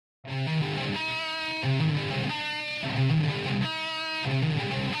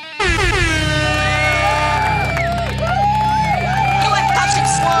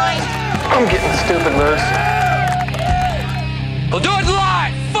I'm getting stupid loose. We'll do it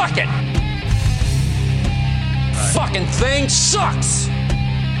live! Fuck it! Fucking thing sucks!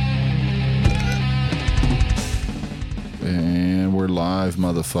 And we're live,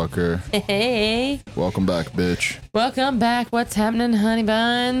 motherfucker. Hey. Welcome back, bitch. Welcome back. What's happening, honey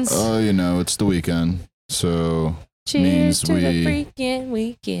buns? Oh, it's the weekend. So Cheers means to we the freaking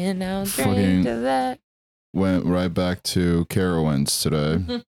weekend. I'll fucking drink to that. went right back to Carowinds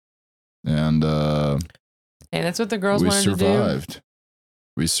today. And Hey, that's what the girls we wanted to do. survived.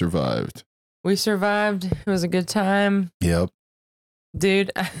 We survived. We survived. It was a good time. Yep.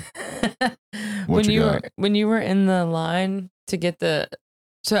 Dude, What you got? when you were in the line to get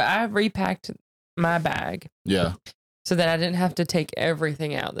so I repacked my bag Yeah. so that I didn't have to take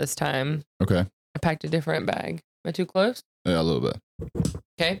everything out this time. Okay. I packed a different bag. Am I too close? Yeah, a little bit.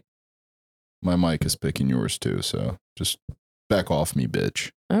 Okay. My mic is picking yours too, so just back off me,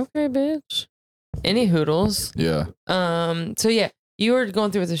 bitch. Okay, bitch. Any hoodles. Yeah. So yeah, you were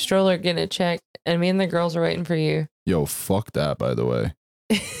going through with the stroller getting it checked, and me and the girls are waiting for you. Yo, fuck that, by the way.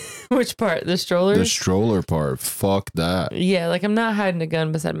 Which part? The stroller? The stroller part. Fuck that. Yeah, like I'm not hiding a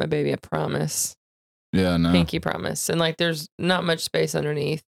gun beside my baby, I promise. Yeah, no. Pinky promise. And like there's not much space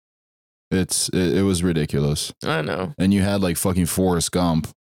underneath. It was ridiculous. I know. And you had like fucking Forrest Gump,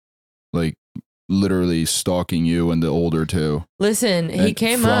 like literally stalking you and the older two. Listen, he And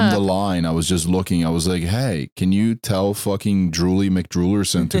came from up. the line. I was just looking. I was like, "Hey, can you tell fucking Drooly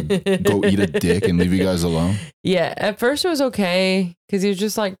McDrulerson to go eat a dick and leave you guys alone?" Yeah, at first it was okay because he was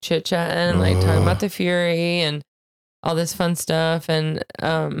just like chit chatting and like talking about the Fury and all this fun stuff. And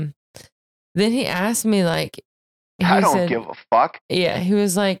then he asked me like, I don't give a fuck. Yeah, he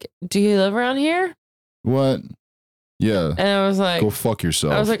was like, "Do you live around here?" What? Yeah. And I was like, Go fuck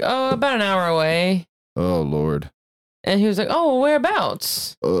yourself. I was like, "Oh, about an hour away." Oh Lord. And he was like, "Oh,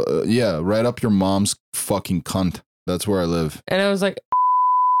 whereabouts?" Yeah, right up your mom's fucking cunt. That's where I live. And I was like,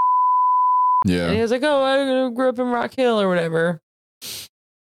 and he Yeah. was like, "Oh, I grew up in Rock Hill or whatever."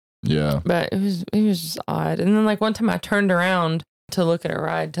 Yeah. But it was just odd. And then like one time I turned around to look at a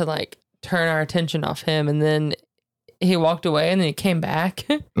ride to like turn our attention off him, and then he walked away and then he came back.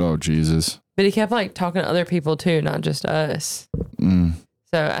 Oh Jesus. But he kept like talking to other people too, not just us. Mm.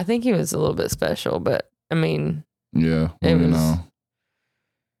 So I think he was a little bit special, but I mean, Yeah. It was- I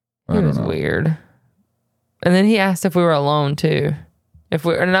it don't was know. weird. And then he asked if we were alone too. If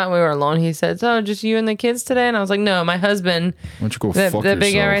we were alone, he said, "So just you and the kids today?" And I was like, "No, my husband. Why don't you go That fuck big guy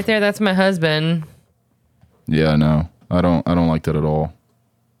yourself? right there, that's my husband." Yeah, no. I don't like that at all.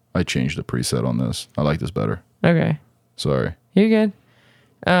 I changed the preset on this. I like this better. Okay. Sorry. You're good.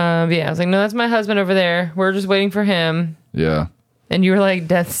 Yeah, I was like, "No, that's my husband over there. We're just waiting for him." Yeah. And you were like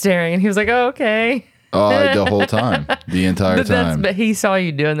death staring, and he was like, "Oh, okay." The whole time. The entire time. But he saw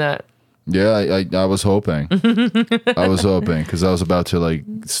you doing that. Yeah, I was hoping. I was hoping because I was about to like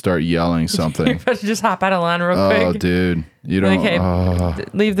start yelling You're something. about to just hop out of line real Oh, quick. dude. You don't, Okay.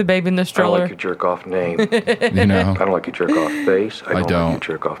 Leave the baby in the I don't stroller. like your jerk off name. you know, I don't like your jerk off face. I don't don't. like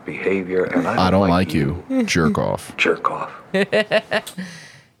your jerk off behavior. And I don't like you. Jerk off. Jerk off.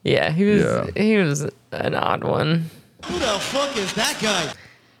 Yeah, he was an odd one. Who the fuck is that guy?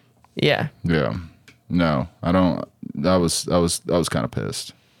 Yeah. Yeah. No, I don't. I was kind of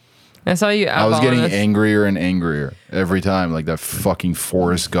pissed. I saw you I was eyeballing getting us. angrier and angrier every time. Like that fucking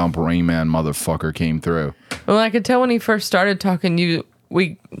Forrest Gump Rain Man motherfucker came through. Well, I could tell when he first started talking, you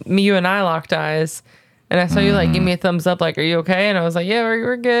and I locked eyes, and I saw you like give me a thumbs up, like, "Are you okay?" And I was like, "Yeah,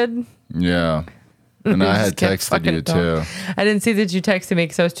 we're good." Yeah. And I Just had kept texted fucking you talking. too. I didn't see that you texted me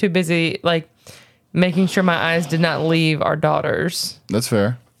because I was too busy like making sure my eyes did not leave our daughters. That's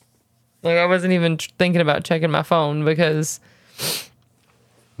fair. Like I wasn't even thinking about checking my phone because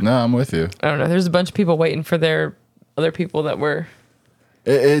No, I'm with you. I don't know. There's a bunch of people waiting for their other people that were.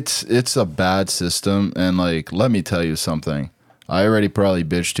 It's a bad system, and like, let me tell you something. I already probably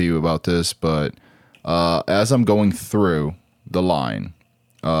bitched to you about this, but as I'm going through the line,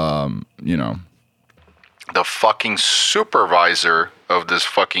 the fucking supervisor of this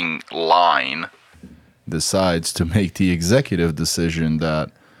fucking line decides to make the executive decision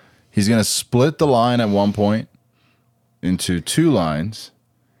that he's going to split the line at one point into two lines,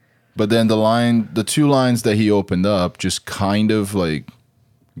 but then the two lines that he opened up just kind of like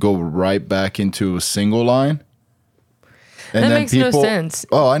go right back into a single line. And That then makes no sense.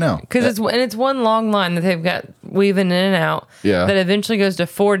 Oh, I know. Because it's one long line that they've got weaving in and out. Yeah. That eventually goes to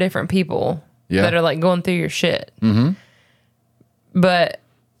 4 different people. Yeah. That are like going through your shit. Mm-hmm. But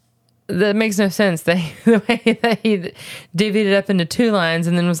that makes no sense. The way that he divvied it up into 2 lines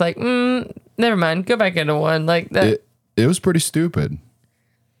and then was like, never mind, go back into 1. Like that. It was pretty stupid.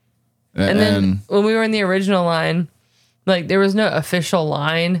 And then when we were in the original line, like there was no official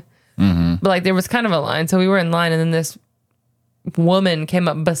line, but like there was kind of a line. So we were in line, and then this woman came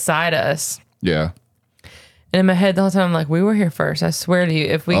up beside us. Yeah. And in my head the whole time, I'm like, we were here first. I swear to you,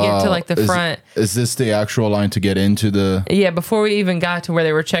 if we get to like the front. Is this the actual line to get into the... Yeah, before we even got to where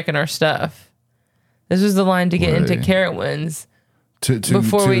they were checking our stuff. This was the line to get into Carowinds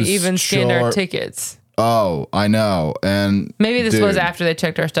before we even scanned our tickets. Oh, I know. And maybe this was after they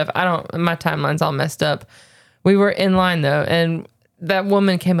checked our stuff. My timeline's all messed up. We were in line though, and that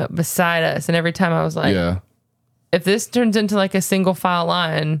woman came up beside us, and every time I was like, yeah. If this turns into like a single file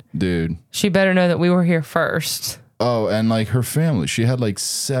line, dude, she better know that we were here first. Oh, and like her family, she had like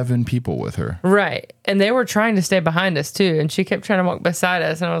 7 people with her. Right. And they were trying to stay behind us too. And she kept trying to walk beside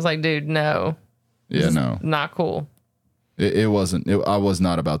us. And I was like, dude, no. Yeah, no. Not cool. It wasn't. I was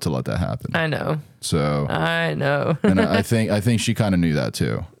not about to let that happen. I know. So. I know. And I think she kind of knew that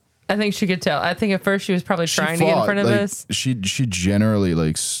too. I think she could tell. I think at first she was probably trying to get in front of us. She generally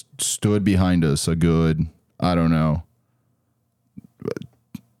like stood behind us a good, I don't know.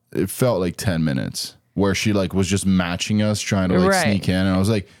 It felt like 10 minutes where she like was just matching us, trying to like sneak in. And I was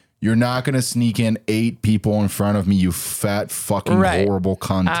like, you're not going to sneak in 8 people in front of me, you fat fucking horrible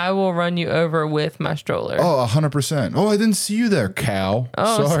cunt. I will run you over with my stroller. Oh, 100%. Oh, I didn't see you there, cow.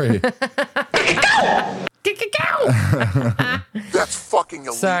 Oh, sorry. That's fucking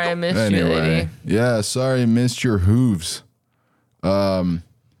illegal. Sorry, I missed you, lady. Yeah, sorry, I missed your hooves. And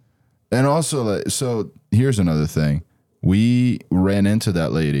also, so here's another thing. We ran into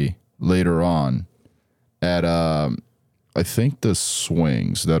that lady later on at, I think the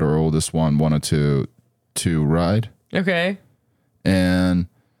swings that our oldest one wanted to ride. Okay. And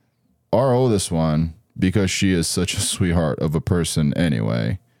our oldest one, because she is such a sweetheart of a person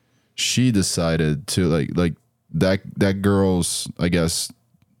anyway, she decided to like that girl's, I guess,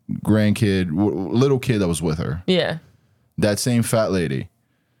 grandkid, little kid that was with her. Yeah. That same fat lady.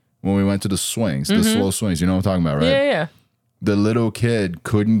 When we went to the swings, the slow swings, you know what I'm talking about, right? Yeah, yeah. The little kid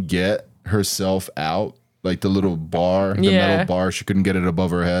couldn't get herself out, like the little bar, the metal bar. She couldn't get it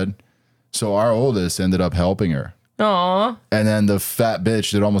above her head. So our oldest ended up helping her. Aww. And then the fat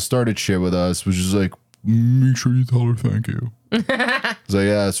bitch that almost started shit with us was just like, make sure you tell her thank you. I was like,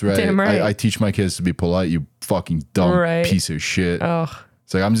 yeah, that's right. Damn right. I teach my kids to be polite, you fucking dumb piece of shit. Oh.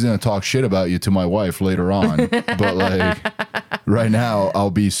 It's like, I'm just going to talk shit about you to my wife later on. But like, right now, I'll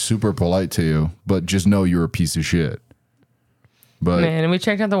be super polite to you. But just know you're a piece of shit. But man, and we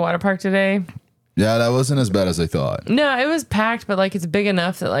checked out the water park today. Yeah, that wasn't as bad as I thought. No, it was packed, but like it's big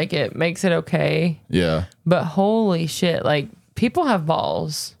enough that like it makes it okay. Yeah. But holy shit, like people have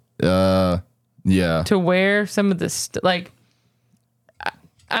balls. Yeah. To wear some of this, like,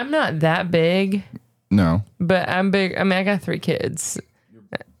 I'm not that big. No. But I'm big. I mean, I got 3 kids.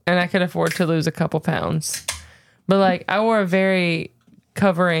 And I could afford to lose a couple pounds. But like I wore a very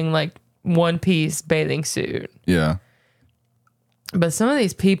covering like one-piece bathing suit. Yeah. But some of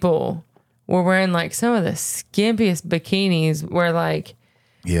these people were wearing like some of the skimpiest bikinis where like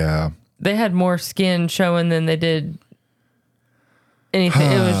they had more skin showing than they did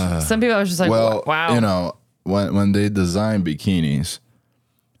anything. It was some people I was just like, well, wow. You know, when they design bikinis,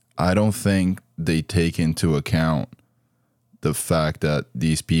 I don't think they take into account the fact that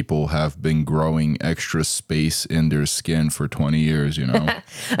these people have been growing extra space in their skin for 20 years, you know?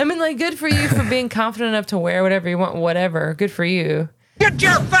 I mean, like, good for you for being confident enough to wear whatever you want, whatever. Good for you. Get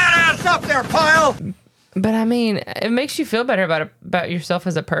your fat ass up there, pile! But I mean, it makes you feel better about yourself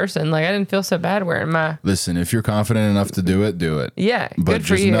as a person. Like, I didn't feel so bad wearing my... Listen, if you're confident enough to do it, do it. Yeah, but good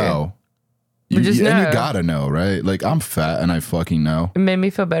for you. Know. And you gotta know, right? Like, I'm fat and I fucking know. It made me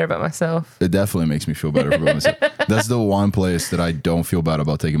feel better about myself. It definitely makes me feel better about myself. That's the one place that I don't feel bad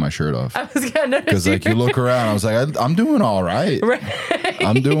about taking my shirt off. I was gonna notice. Because, like, you look around, I was like, I'm doing all right.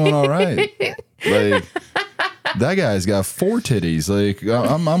 I'm doing all right. Like, that guy's got 4 titties. Like,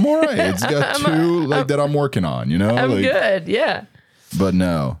 I'm all right. It's got 2, like, that I'm working on, you know? I'm like, good, yeah. But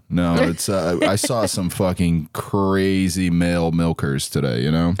no, it's I saw some fucking crazy male milkers today, you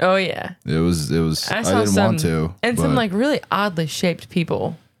know? Oh yeah. It was I didn't want to. And some like really oddly shaped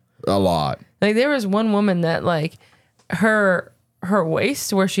people. A lot. Like there was one woman that like her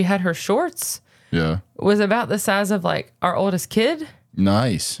waist where she had her shorts was about the size of like our oldest kid.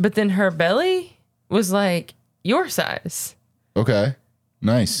 Nice. But then her belly was like your size. Okay.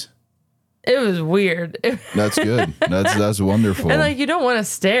 Nice. It was weird. That's good. That's wonderful. And like you don't want to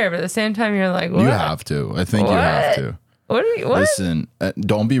stare, but at the same time you're like, what? You have to. I think you have to. What? Listen,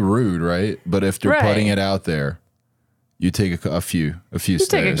 don't be rude, right? But if they're putting it out there, you take a few you stares.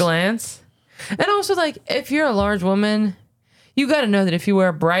 take a glance. And also like if you're a large woman, You got to know that if you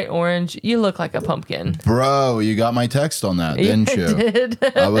wear bright orange, you look like a pumpkin. Bro, you got my text on that, didn't you? I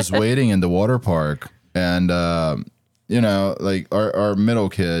did. I was waiting in the water park, and like our middle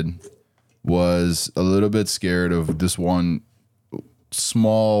kid was a little bit scared of this one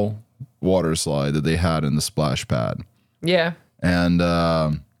small water slide that they had in the splash pad. Yeah. And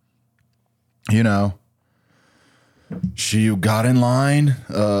she got in line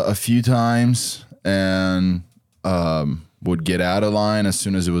a few times and would get out of line as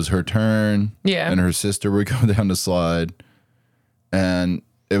soon as it was her turn. Yeah. And her sister would go down the slide. And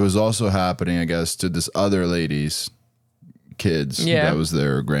it was also happening, I guess, to this other lady's kids that was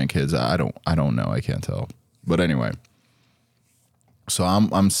their grandkids. I don't know. I can't tell. But anyway. So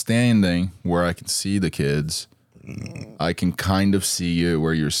I'm standing where I can see the kids. I can kind of see you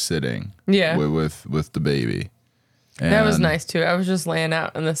where you're sitting. Yeah. With the baby. And that was nice too. I was just laying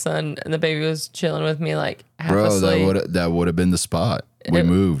out in the sun and the baby was chilling with me like half asleep. That would have been the spot. We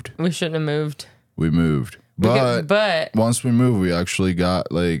moved. We shouldn't have moved. We moved. But once we moved, we actually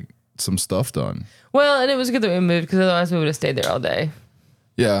got like some stuff done. Well, and it was good that we moved because otherwise we would have stayed there all day.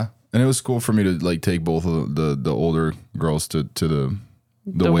 Yeah. And it was cool for me to like take both of the older girls to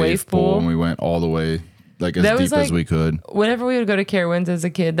the wave pool, and we went all the way like as deep as we could. Whenever we would go to Carowinds as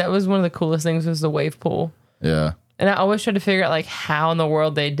a kid, that was one of the coolest things was the wave pool. Yeah. And I always tried to figure out like how in the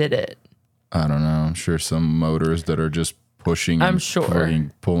world they did it. I don't know. I'm sure some motors that are just pushing. I'm sure.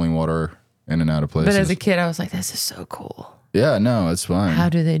 Pulling water in and out of places. But as a kid, I was like, this is so cool. Yeah, no, it's fine. How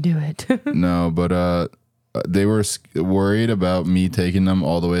do they do it? No, but they were worried about me taking them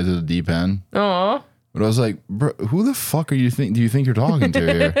all the way to the deep end. Aw. But I was like, bro, who the fuck do you think you're talking to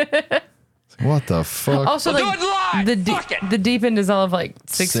here? What the fuck? Also, like, the deep end is all of like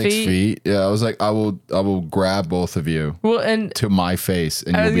 6 feet. 6 feet. Yeah, I was like, I will grab both of you. Well, and to my face,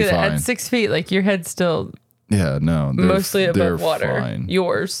 and you'll be fine. At 6 feet, like your head's still. Yeah, no, mostly above water. Fine.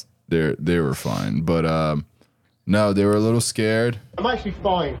 Yours. They were fine, but no, they were a little scared. I'm actually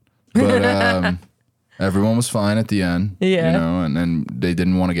fine. But everyone was fine at the end. Yeah. You know, and then they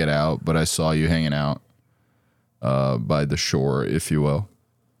didn't want to get out, but I saw you hanging out by the shore, if you will.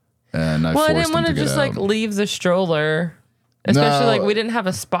 And I didn't want to just like leave the stroller, especially like we didn't have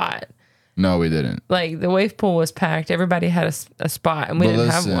a spot. No, we didn't. Like the wave pool was packed. Everybody had a spot, and we didn't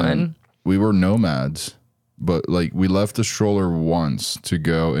have one. We were nomads, but like we left the stroller once to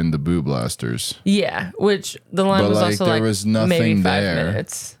go in the Boo Blasters. Yeah, which the line was also there like was nothing maybe 5 there.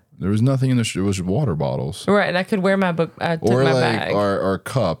 minutes. There was nothing in the. It was water bottles. Right, and I could wear my book. I took or my like bag. our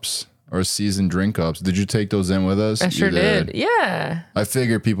cups. Our seasoned drink cups. Did you take those in with us? I sure did. Yeah. I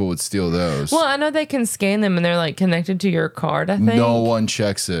figured people would steal those. Well, I know they can scan them and they're like connected to your card, I think. No one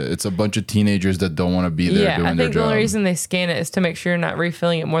checks it. It's a bunch of teenagers that don't want to be there doing their job. Yeah, I think the only reason they scan it is to make sure you're not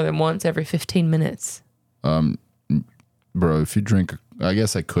refilling it more than once every 15 minutes. Bro, if you drink, I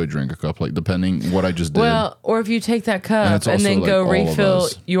guess I could drink a cup, like depending what I just did. Well, or if you take that cup and then go refill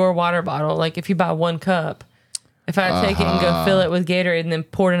your water bottle, like if you buy one cup, if I take it and go fill it with Gatorade and then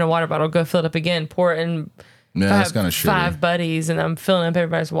pour it in a water bottle, go fill it up again, pour it in that's kind of shitty. 5 buddies, and I'm filling up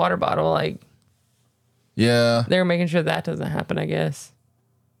everybody's water bottle. Like, yeah, they're making sure that doesn't happen, I guess.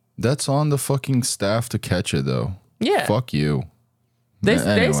 That's on the fucking staff to catch it, though. Yeah. Fuck you. They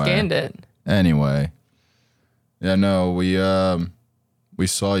scanned it. Anyway. Yeah, no, we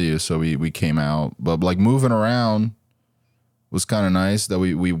saw you, so we came out. But like moving around was kind of nice that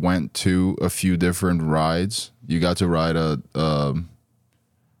we went to a few different rides. You got to ride a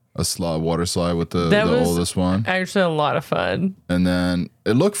water slide with the oldest one. Actually, a lot of fun. And then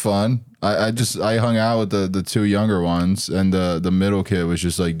it looked fun. I hung out with the 2 younger ones, and the middle kid was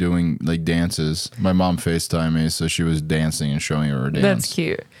just like doing like dances. My mom FaceTimed me, so she was dancing and showing her dance. That's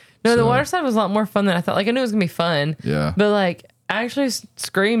cute. No, the water slide was a lot more fun than I thought. Like I knew it was gonna be fun. Yeah. But like I actually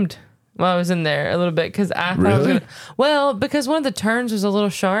screamed while I was in there a little bit because I thought I was gonna. Well, because one of the turns was a little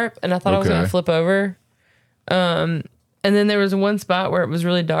sharp, and I thought I was gonna flip over. And then there was one spot where it was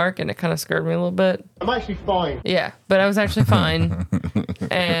really dark, and it kind of scared me a little bit. I'm actually fine. Yeah, but I was actually fine,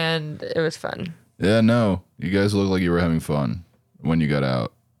 and it was fun. Yeah, no, you guys look like you were having fun when you got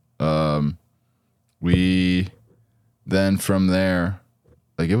out. We then from there,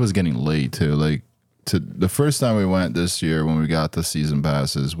 like it was getting late too. Like to the first time we went this year when we got the season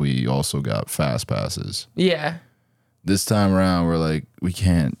passes, we also got fast passes. Yeah. This time around, we're like, we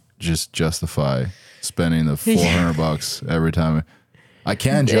can't just justify spending the $400 every time. I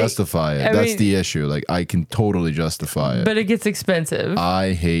can justify it. That's the issue. Like I can totally justify it. But it gets expensive.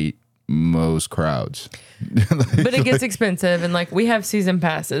 I hate most crowds. But it gets expensive, and like we have season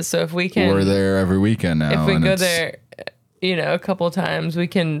passes, so if we can, we're there every weekend now. If we go there, a couple of times, we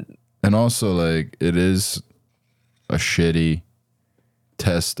can. And also, like it is a shitty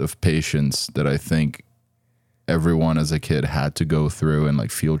test of patience that I think everyone as a kid had to go through in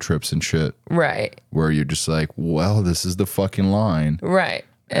like field trips and shit. Right. Where you're just like, well, this is the fucking line. Right.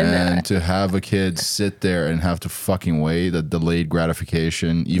 And to have a kid sit there and have to fucking wait, the delayed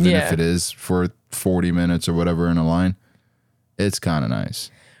gratification, even if it is for 40 minutes or whatever in a line, it's kind of nice.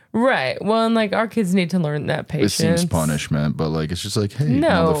 Right. Well, and like our kids need to learn that patience. It seems punishment, but like it's just like, hey,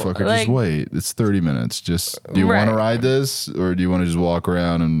 motherfucker, like, just wait. It's 30 minutes. Just do you want to ride this, or do you want to just walk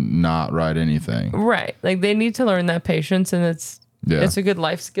around and not ride anything? Right. Like they need to learn that patience, and it's a good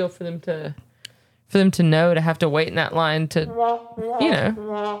life skill for them to know, to have to wait in that line to, you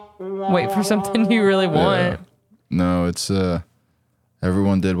know, wait for something you really want. Yeah. No, it's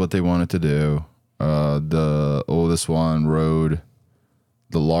everyone did what they wanted to do. The oldest one rode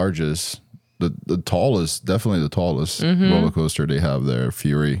the largest, the tallest, definitely the tallest roller coaster they have there,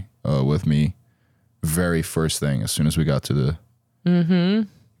 Fury, with me. Very first thing, as soon as we got to the,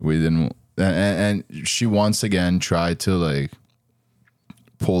 we didn't, and she once again tried to like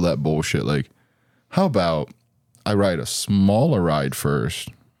pull that bullshit. Like, how about I ride a smaller ride first?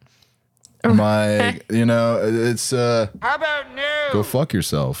 You know, it's How about no? go fuck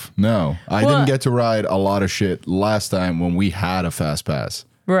yourself. No, I didn't get to ride a lot of shit last time when we had a fast pass.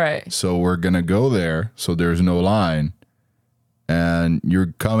 Right. So we're gonna go there, so there's no line, and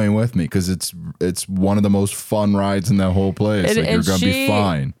you're coming with me because it's one of the most fun rides in that whole place. Like, you're gonna be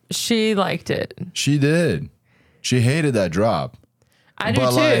fine. She liked it. She did. She hated that drop. I do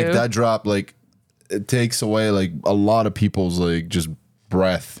but too. Like that drop, like it takes away like a lot of people's like just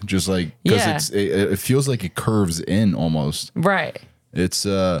breath, just like because it feels like it curves in almost. Right. It's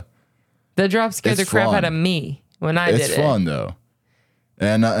the drop scared the crap out of me when I did it. It's fun though,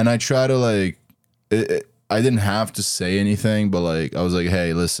 and I try to like I didn't have to say anything, but like I was like,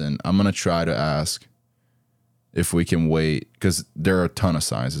 hey, listen, I'm gonna try to ask if we can wait, because there are a ton of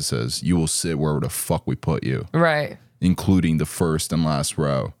signs that says you will sit wherever the fuck we put you, right, including the first and last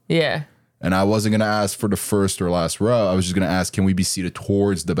row. Yeah. And I wasn't going to ask for the first or last row. I was just going to ask, can we be seated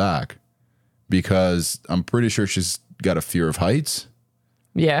towards the back? Because I'm pretty sure she's got a fear of heights.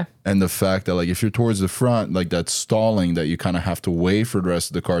 Yeah. And the fact that, like, if you're towards the front, like, that stalling that you kind of have to wait for the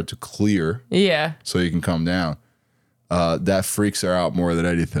rest of the car to clear. Yeah. So you can come down. That freaks her out more than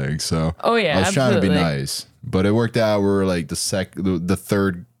anything. So I was trying to be nice. But it worked out. We were, like, the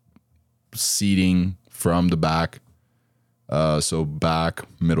third seating from the back. So back,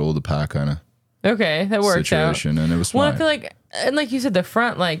 middle of the pack kind of that worked situation, out. And it was well, fine. I feel like, and like you said, the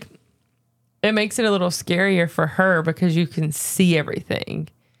front, like, it makes it a little scarier for her because you can see everything.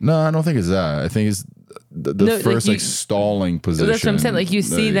 No, I don't think it's that. I think it's the first like stalling position. That's what I'm saying. Like you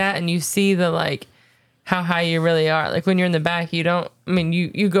see that, and you see the like how high you really are. Like when you're in the back, you don't. I mean,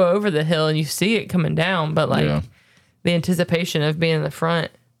 you go over the hill and you see it coming down, but like the anticipation of being in the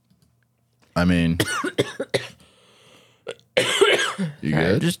front. I mean. You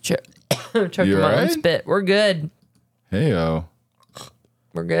good? Just choking my own spit. We're good. Hey-o.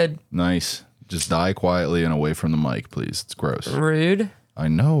 We're good. Nice. Just die quietly and away from the mic, please. It's gross. Rude. I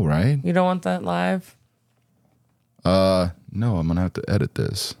know, right? You don't want that live? No, I'm gonna have to edit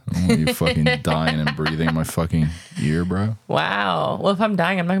this. I don't want you fucking dying and breathing in my fucking ear, bro. Wow. Well, if I'm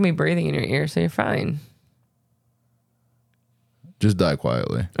dying, I'm not gonna be breathing in your ear, so you're fine. Just die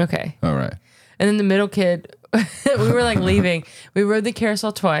quietly. Okay. All right. And then the middle kid, we were like leaving. We rode the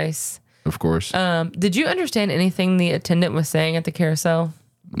carousel twice. Of course. Did you understand anything the attendant was saying at the carousel?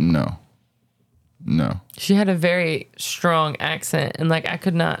 No. She had a very strong accent, and like I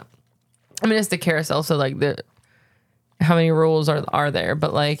could not. I mean, it's the carousel, so like how many rules are there?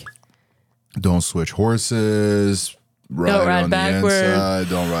 But like, don't switch horses. Don't ride on backwards. The inside.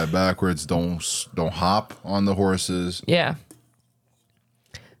 Don't ride backwards. Don't hop on the horses. Yeah.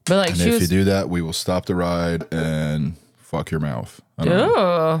 But like, and if you do that, we will stop the ride and fuck your mouth.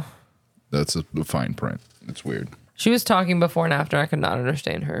 Oh. That's a fine print. It's weird. She was talking before and after. I could not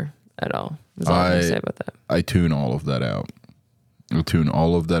understand her at all. That's all I'm gonna say about that. I tune all of that out. I tune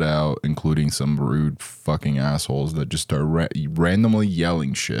all of that out, including some rude fucking assholes that just start randomly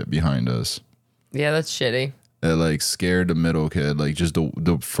yelling shit behind us. Yeah, that's shitty. It like scared the middle kid. Like just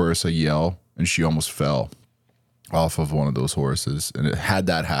the first a yell, and she almost fell off of one of those horses. And had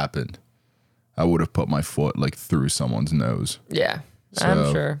that happened, I would have put my foot like through someone's nose. Yeah,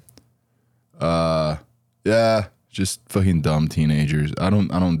 I'm sure. Yeah, just fucking dumb teenagers. I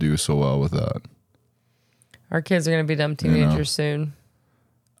don't do so well with that. Our kids are gonna be dumb teenagers soon.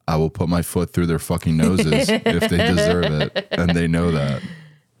 I will put my foot through their fucking noses if they deserve it, and they know that.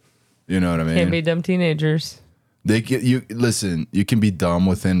 You know what I mean? Can't be dumb teenagers. They get you. Listen, you can be dumb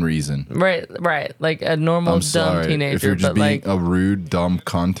within reason. Right. Like a normal I'm dumb sorry. teenager. If you're just but being like a rude, dumb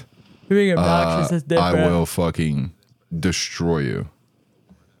cunt, being obnoxious is different. I will fucking destroy you.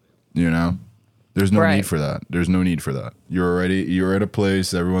 You know? There's no need for that. There's no need for that. You're at a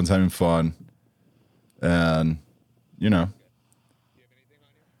place, everyone's having fun. And, you know.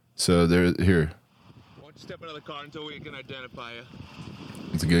 So here. Won't you step out of the car until we can identify you?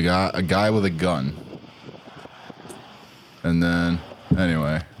 It's a guy with a gun. And then,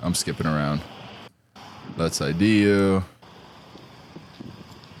 anyway, I'm skipping around. Let's ID you.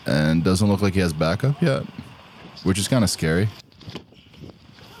 And doesn't look like he has backup yet, which is kind of scary.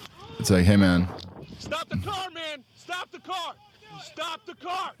 It's like, hey, man. Stop the car, man! Stop the car! Stop the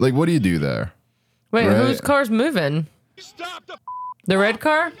car! Like, what do you do there? Wait, right? whose car's moving? Stop the red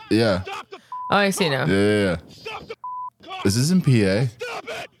car? Yeah. Oh, I see now. Yeah. Stop the car! Is this in PA? Stop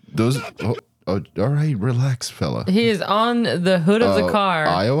it! Those. Oh, all right, relax, fella. He is on the hood of the car.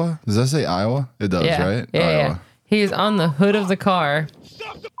 Iowa? Does that say Iowa? It does, right? Yeah, Iowa. yeah. He is on the hood of the car,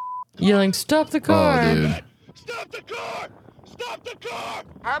 yelling, "Stop the car!" Oh, dude. Stop the car! Stop the car!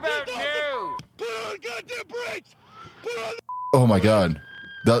 How about you? Put on goddamn brakes! Put on Oh my god.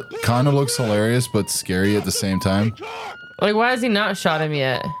 That kind of looks hilarious, but scary at the same time. Like, why has he not shot him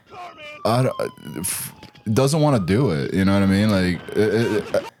yet? Doesn't want to do it. You know what I mean?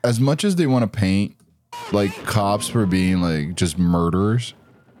 Like, as much as they want to paint like cops for being like just murderers,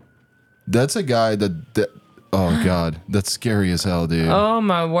 that's a guy that oh god, that's scary as hell, dude. Oh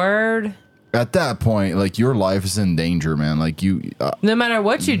my word! At that point, like your life is in danger, man. Like you. No matter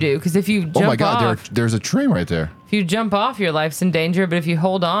what you do, because if you jump oh my god, off, there's a train right there. if you jump off, your life's in danger. But if you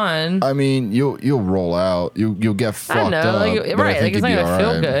hold on, I mean, you'll roll out. You'll get fucked I know, up. like, but I right? think Like, it's you'd not be gonna feel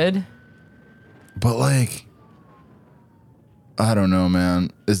alright. good. But like, I don't know, man.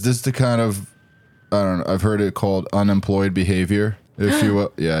 Is this the kind of, I don't know, I've heard it called unemployed behavior, if you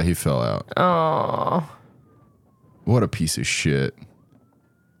will. Yeah, he fell out. Oh, What a piece of shit.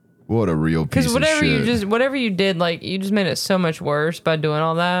 What a real piece because of shit. whatever you did, like you just made it so much worse by doing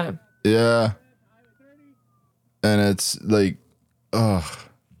all that. Yeah. And it's like, ugh.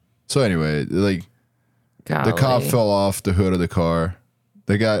 So anyway, like, the cop Golly. fell off the hood of the car.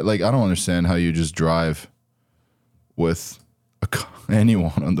 The guy, like, I don't understand how you just drive with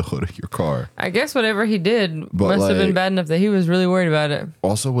anyone on the hood of your car. I guess whatever he did But, must have been like- bad enough that he was really worried about it.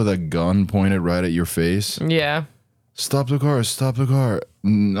 Also with a gun pointed right at your face. Yeah. Stop the car, stop the car.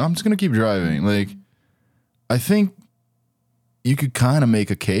 I'm just going to keep driving. Like, I think you could kind of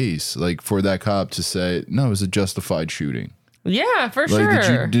make a case, like, for that cop to say, no, it was a justified shooting. Yeah, for Like,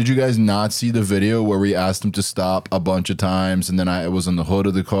 sure. did you guys not see the video where we asked him to stop a bunch of times, and then I was on the hood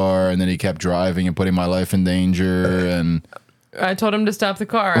of the car, and then he kept driving and putting my life in danger, and I told him to stop the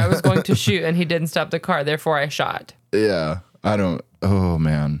car. I was going to shoot, and he didn't stop the car. Therefore, I shot. yeah, I don't. Oh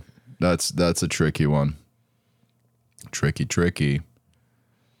man, that's a tricky one. Tricky.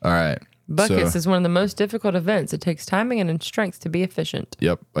 All right, Buckets so, is one of the most difficult events. It takes timing and strength to be efficient.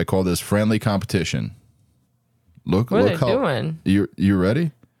 Yep, I call this friendly competition. Look, What are look they how doing? you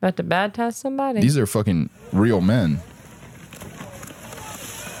ready? About to bad test somebody? These are fucking real men.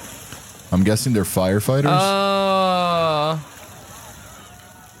 I'm guessing they're firefighters. Oh.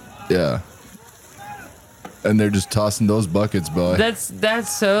 Yeah. And they're just tossing those buckets, boy.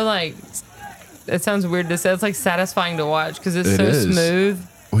 That's so, like, it sounds weird to say. It's, like, satisfying to watch because it's It so is. smooth.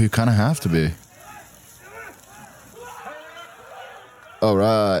 Well, you kind of have to be. All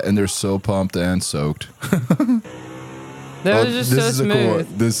right, and they're so pumped and soaked. That was just so is a cool smooth.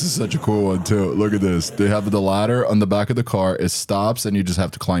 one. This is such a cool one too. Look at this. They have the ladder on the back of the car. It stops, and you just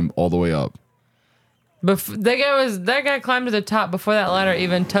have to climb all the way up. That guy climbed to the top before that ladder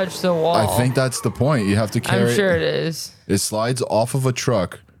even touched the wall. I think that's the point. You have to carry. I'm sure it is. It slides off of a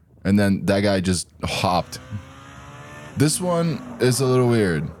truck, and then that guy just hopped. This one is a little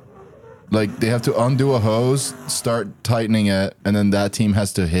weird. Like, they have to undo a hose, start tightening it, and then that team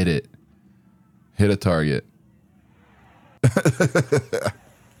has to hit it. Hit a target.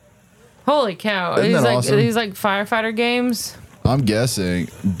 Holy cow. Isn't that awesome? These like firefighter games. I'm guessing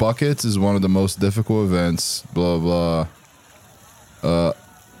buckets is one of the most difficult events. Blah blah.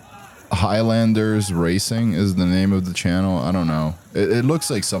 Highlanders Racing is the name of the channel. I don't know. It looks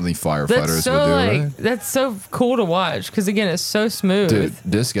like something firefighters That's so would do, like right? that's so cool to watch because again it's so smooth. Dude,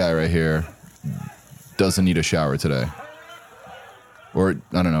 this guy right here doesn't need a shower today. Or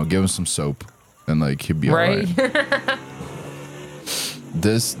I don't know, give him some soap and like he'd be right? alright.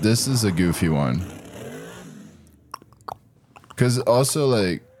 This is a goofy one. Cause also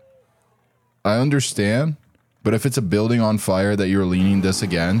like I understand, but if it's a building on fire that you're leaning this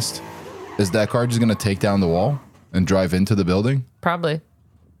against, is that car just gonna take down the wall? and drive into the building? Probably.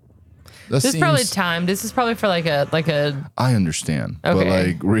 That This is probably seems- timed. This is probably for like a. I understand, but Okay.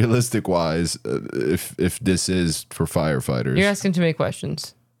 like realistic wise, if this is for firefighters, You're asking too many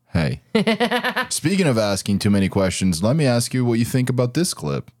questions. hey. Speaking of asking too many questions, let me ask you what you think about this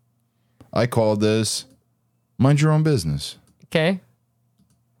clip. I call this "Mind Your Own Business." Okay.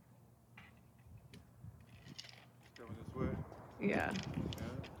 Yeah.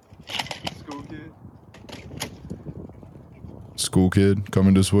 School kid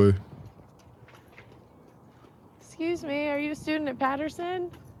coming this way. Excuse me, are you a student at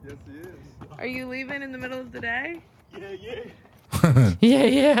Patterson? Yes, he is. Are you leaving in the middle of the day?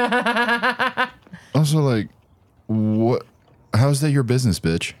 Yeah. Also, like, what? How's that your business,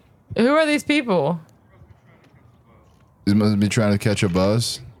 bitch? Who are these people? He must be trying to catch a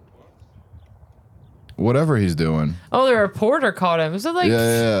buzz. Whatever he's doing. Oh, the reporter caught him. So like,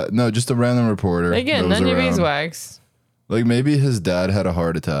 Yeah. No, just a random reporter. again, that was none of your around. beeswax. Like maybe his dad had a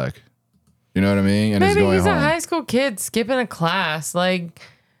heart attack. You know what I mean? And Maybe he's he's going a home. high school kid skipping a class. Like,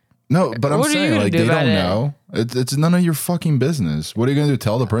 No, but I'm What are you saying gonna like do they about don't it? know. It's none of your fucking business. What are you gonna do?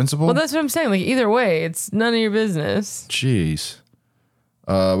 Tell the principal? well, that's what I'm saying. Like, either way, it's none of your business. Jeez.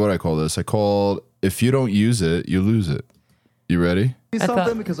 What do I call this? I called if you don't use it, you lose it. You ready? I Something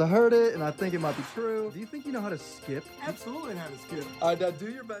thought- because I heard it and I think it might be true. Do you think you know how to skip? Absolutely how to skip. All right, now do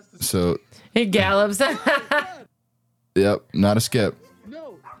your best to So, He gallops. yep, not a skip.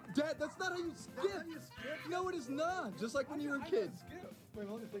 No, Dad, that's not how you skip. No, it is not. Just like when you were a kid. Wait,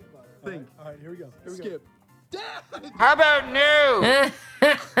 let me think about it. Think. All right, here we go. Here we go. Skip. Dad! How about new?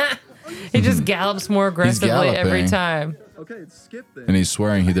 He just gallops more aggressively every galloping. time. Okay, it's skip then. And he's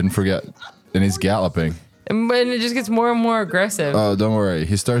swearing he didn't forget. And he's galloping. And it just gets more and more aggressive. Oh, don't worry.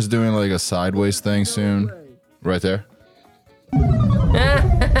 He starts doing like a sideways thing soon. Right there.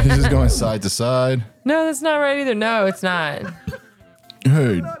 He's just going side to side. No, that's not right either. No, it's not.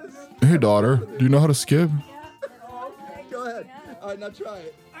 Hey, daughter, do you know how to skip? Go ahead. All right, now try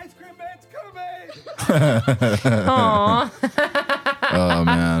it. Ice cream man's coming! Aw. Oh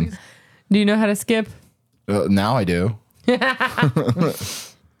man. Do you know how to skip? Now I do.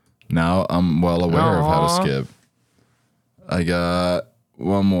 Now I'm well aware of how to Aw. skip. I got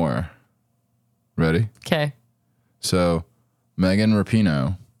one more. Ready? Okay. So, Megan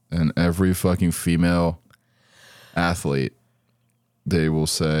Rapinoe and every fucking female athlete, they will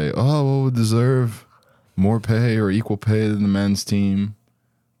say, "Oh, well, we deserve more pay or equal pay than the men's team.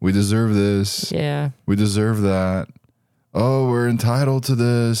 We deserve this. Yeah. We deserve that. Oh, we're entitled to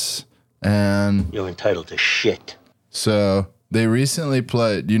this." And You're entitled to shit. so they recently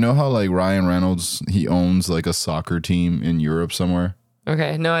played. You know how like Ryan Reynolds, he owns like a soccer team in Europe somewhere.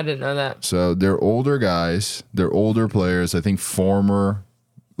 Okay. No, I didn't know that. So they're older guys. They're older players. I think former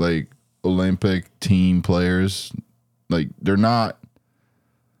like Olympic team players. Like they're not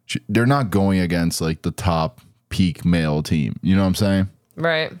going against like the top peak male team. You know what I'm saying?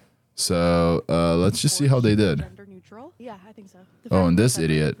 Right. So let's just see how they did. Gender neutral? Yeah, I think so. Oh, and this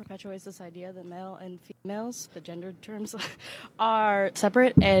idiot. Perpetuates this idea that male and females, the gender terms, are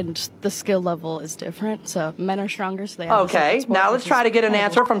separate and the skill level is different. So men are stronger, so they have Okay, now let's try to get an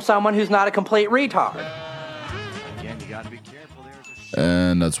answer from someone who's not a complete retard. Again, you gotta be careful.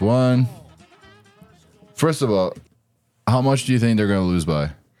 And that's one. First of all, how much do you think they're going to lose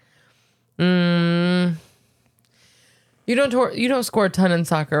by? You don't score a ton in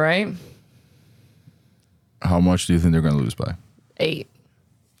soccer, right? How much do you think they're going to lose by? 8.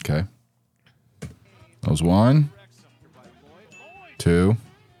 Okay. That was 1, 2,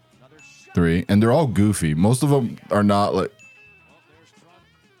 3, and they're all goofy. Most of them are not like.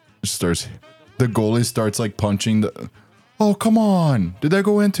 The goalie starts like punching the. Oh, come on! Did that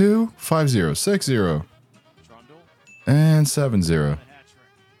go in too? 5-0, 6-0, and 7-0.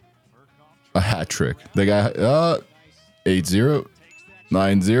 A hat trick. They got 8-0,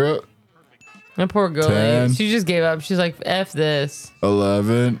 9-0. That poor goalie. 10. She just gave up. She's like, F this.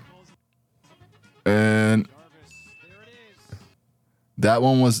 11, and that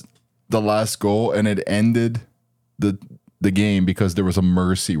one was the last goal, and it ended the game because there was a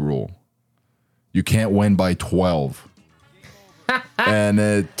mercy rule. You can't win by 12, and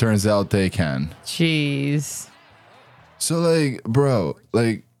it turns out they can. Jeez. So like, bro,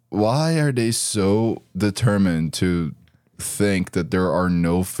 like, why are they so determined to think that there are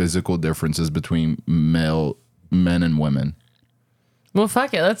no physical differences between men and women? Well,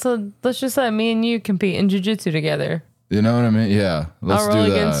 fuck it. Let's just let me and you compete in jiu-jitsu together. You know what I mean? Yeah, let's I'll roll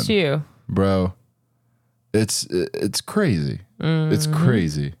do that against you, bro. It's crazy. It's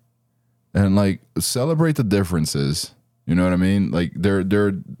crazy, and like celebrate the differences. You know what I mean? Like they're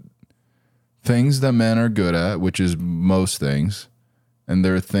things that men are good at, which is most things, and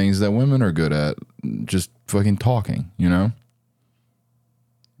there are things that women are good at, just fucking talking, you know?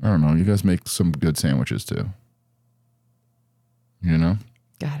 I don't know. You guys make some good sandwiches too. You know?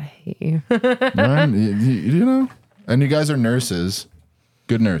 God, I hate you. Right? You know? And you guys are nurses.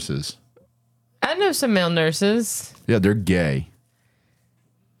 Good nurses. I know some male nurses. Yeah, they're gay.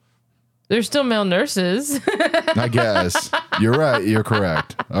 They're still male nurses. I guess. You're right. You're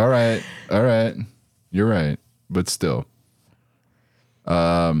correct. All right. All right. You're right. But still.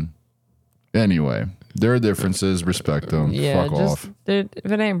 Anyway, there are differences. Respect them. Yeah, Fuck off. Dude,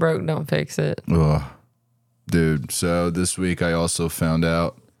 if it ain't broke, don't fix it. Ugh. Dude, so this week I also found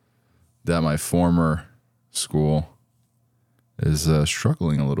out that my former school is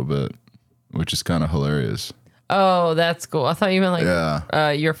struggling a little bit, which is kind of hilarious. Oh, that's cool. I thought you meant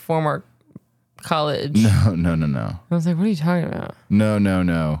like your former college. No. I was like, what are you talking about?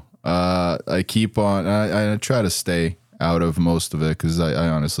 No. I keep on. I try to stay out of most of it because I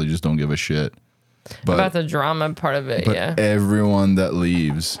honestly just don't give a shit. But, about the drama part of it, but yeah. Everyone that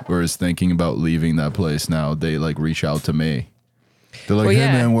leaves or is thinking about leaving that place now, they like reach out to me. They're like, hey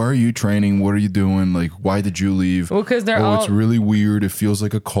man, where are you training? What are you doing? Like, why did you leave? Well, because they're all... it's really weird. It feels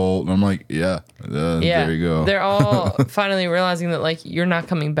like a cult. And I'm like, yeah, there you go. They're all finally realizing that like you're not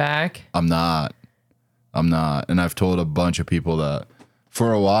coming back. I'm not. And I've told a bunch of people that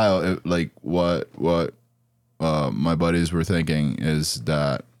for a while, like what my buddies were thinking is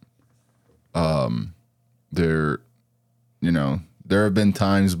that there have been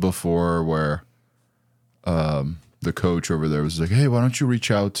times before where the coach over there was like, hey, why don't you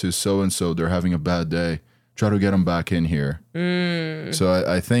reach out to so-and-so? They're having a bad day. Try to get them back in here. So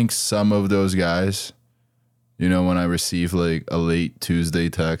I think some of those guys, when I receive like a late Tuesday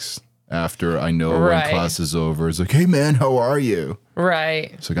text after I know when class is over, it's like, hey man, how are you?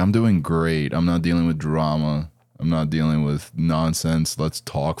 Right. It's like, I'm doing great. I'm not dealing with drama. I'm not dealing with nonsense. Let's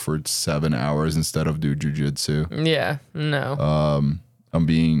talk for 7 hours instead of do jujitsu. Yeah, no. I'm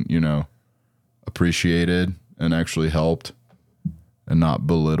being, appreciated and actually helped and not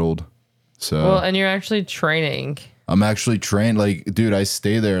belittled. So well, and you're actually training. I'm actually trained. Like, dude, I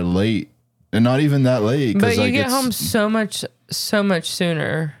stay there late and not even that late. But you get home so much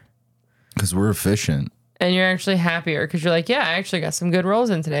sooner. Because we're efficient. And you're actually happier because you're like, yeah, I actually got some good rolls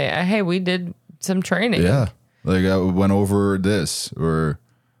in today. Hey, we did some training. Yeah. Like I went over this or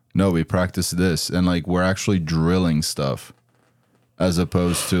no, we practiced this. And like, we're actually drilling stuff as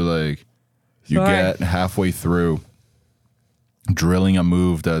opposed to like you get halfway through drilling a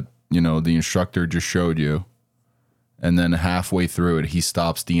move that, the instructor just showed you. And then halfway through it, he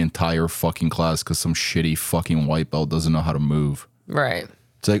stops the entire fucking class because some shitty fucking white belt doesn't know how to move. Right.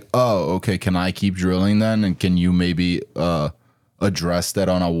 It's like, oh, okay, can I keep drilling then? And can you maybe address that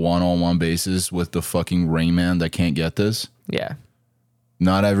on a one-on-one basis with the fucking Rain Man that can't get this? Yeah.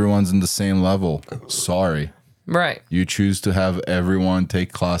 Not everyone's in the same level. Sorry. Right. You choose to have everyone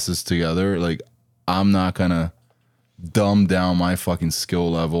take classes together. Like, I'm not going to dumb down my fucking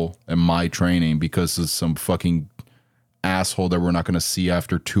skill level and my training because of some fucking asshole that we're not going to see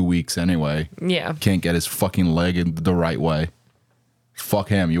after 2 weeks anyway. Yeah. Can't get his fucking leg in the right way. Fuck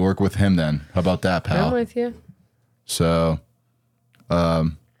him. You work with him then. How about that, pal? I'm with you. So,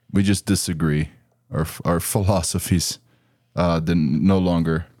 we just disagree. Our philosophies no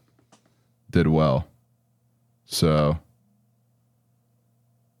longer did well. So,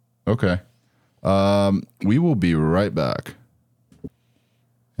 okay. We will be right back.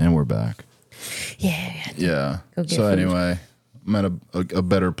 And we're back. Yeah. So anyway, I'm at a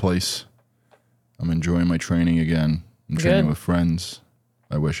better place. I'm enjoying my training again. I'm training with friends.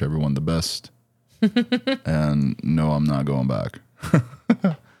 I wish everyone the best. And no, I'm not going back.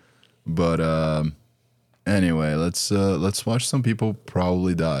 But anyway, let's watch some people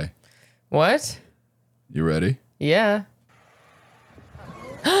probably die. What? You ready? Yeah.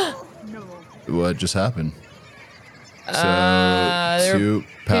 What just happened? So 2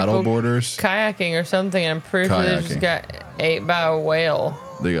 paddle boarders kayaking or something. I'm pretty sure they just got ate by a whale.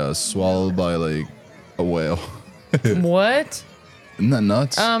 They got swallowed by like a whale. What? Isn't that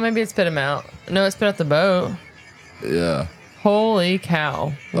nuts? Oh, maybe it spit him out. No, it spit out the boat. Yeah. Holy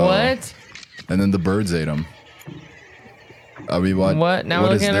cow! What? And then the birds ate them. I mean, what? What? Now we're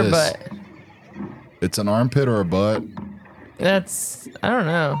looking at her butt. It's an armpit or a butt? I don't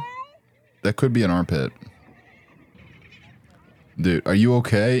know. That could be an armpit. Dude, are you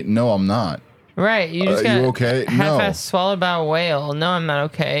okay? No, I'm not. Right, you just got you okay? half-ass swallowed by a whale. No, I'm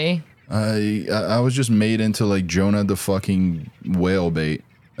not okay. I was just made into like Jonah the fucking whale bait,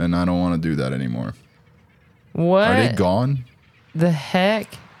 and I don't want to do that anymore. What? Are they gone? The heck?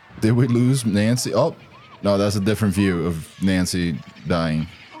 Did we lose Nancy? Oh, no, that's a different view of Nancy dying.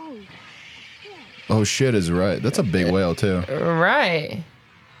 Oh, shit is right. That's a big whale, too. Right.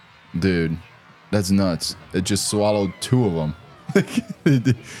 Dude, that's nuts. It just swallowed 2 of them.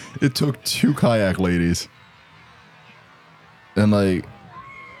 It took 2 kayak ladies. And like,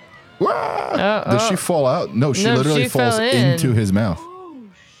 does she fall out? No, she literally falls into his mouth.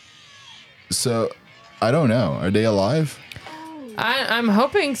 So, I don't know. Are they alive? I'm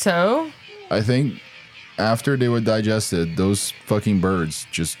hoping so. I think after they were digested, those fucking birds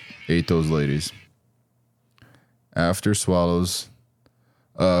just ate those ladies. After swallows.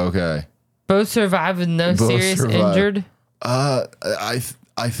 Okay. Both survived with no serious injured. I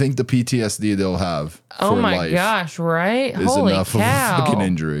think the PTSD they'll have. Oh for my life gosh! Right? is Holy enough cow! of a fucking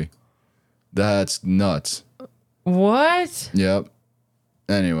injury. That's nuts. What? Yep.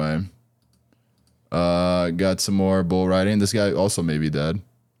 Anyway, got some more bull riding. This guy also may be dead.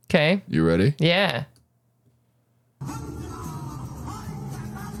 Okay. You ready? Yeah.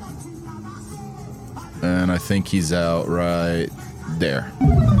 And I think he's out right there.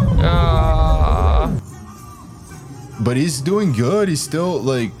 But he's doing good. He's still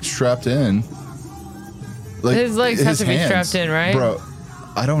like strapped in. Like his legs have to be strapped in, right? Bro,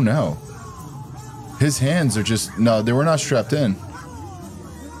 I don't know. His hands are just they were not strapped in.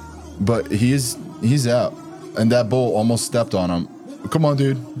 But he's out. And that bull almost stepped on him. Come on,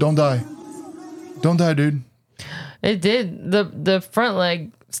 dude. Don't die. Don't die, dude. It did. The front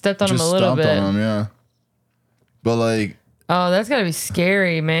leg stepped on him a little bit. On him, yeah. But like, oh, that's gotta be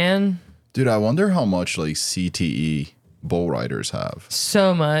scary, man. Dude, I wonder how much like CTE bull riders have.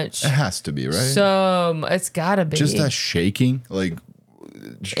 So much. It has to be, right? So it's gotta be. Just that shaking, like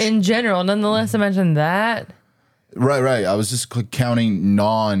in general. Nonetheless, imagine that. Right. I was just counting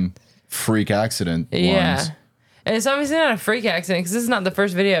non-freak accident ones. Yeah, and it's obviously not a freak accident because this is not the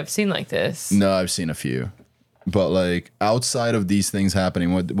first video I've seen like this. No, I've seen a few, but like outside of these things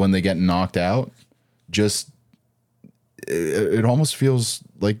happening, when they get knocked out, just. It almost feels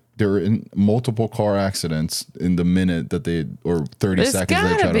like they're in multiple car accidents in the minute that they or 30 seconds they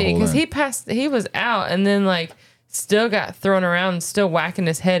try to hold in. Because he was out and then like still got thrown around, still whacking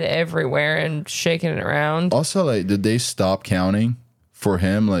his head everywhere and shaking it around. Also, like, did they stop counting for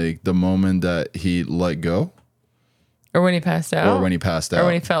him like the moment that he let go? Or when he passed out? Or when he passed out? Or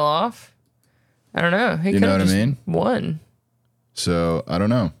when he fell off? I don't know. You know what I mean? Won. So I don't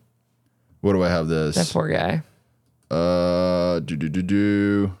know. What do I have this? That poor guy.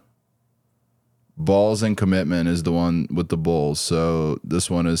 Balls and commitment is the one with the bulls. So this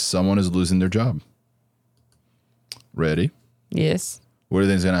one is someone is losing their job. Ready? Yes. What do you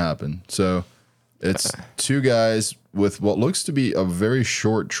think is going to happen? So it's 2 guys with what looks to be a very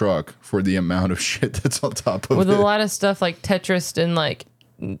short truck for the amount of shit that's on top of it. With a lot of stuff like Tetris and like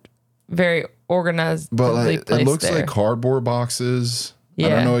very organized. But like, it looks like cardboard boxes. Yeah. I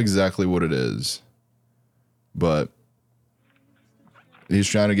don't know exactly what it is. But he's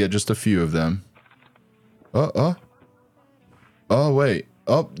trying to get just a few of them. Oh, wait.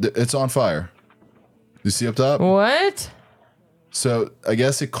 Oh, it's on fire. You see up top? What? So I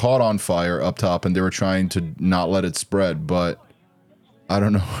guess it caught on fire up top and they were trying to not let it spread, but I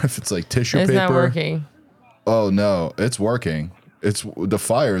don't know if it's like tissue paper. It's not working. Oh, no. It's working. The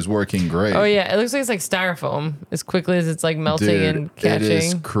fire is working great. Oh, yeah. It looks like it's like styrofoam as quickly as it's like melting and catching. It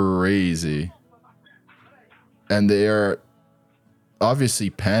is crazy. And they are obviously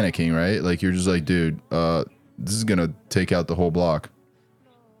panicking, right? Like, you're just like, dude, this is going to take out the whole block.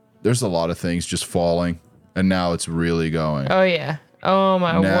 There's a lot of things just falling, and now it's really going. Oh, yeah. Oh,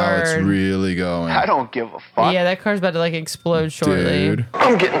 my word. Now it's really going. I don't give a fuck. Yeah, that car's about to, like, explode shortly. Dude.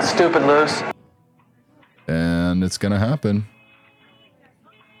 I'm getting stupid loose. And it's going to happen.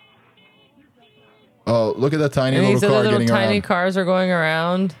 Oh, look at that tiny little car getting around. Tiny cars are going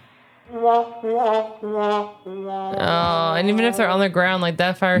around. Oh, and even if they're on the ground, like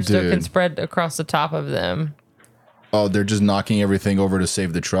that fire still can spread across the top of them. Oh, they're just knocking everything over to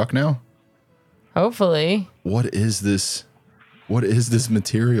save the truck now? Hopefully. What is this? What is this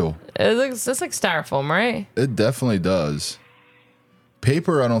material? It's like styrofoam, right? It definitely does.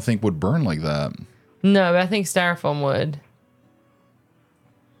 Paper, I don't think would burn like that. No, but I think styrofoam would.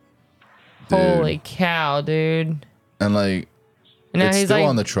 Dude. Holy cow, dude. And like, now it's he's still like,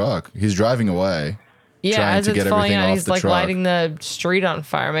 on the truck. He's driving away. Yeah, trying as to it's get falling everything out, off he's the like truck. lighting the street on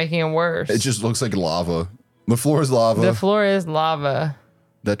fire, making it worse. It just looks like lava. The floor is lava. The floor is lava.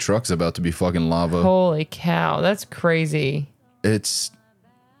 That truck's about to be fucking lava. Holy cow, that's crazy.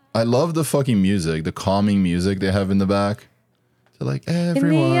 I love the fucking music, the calming music they have in the back. They're like,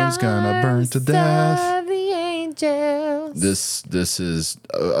 everyone's gonna burn to death. Of the angels. This is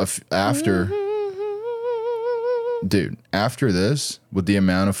after. Dude, after this, with the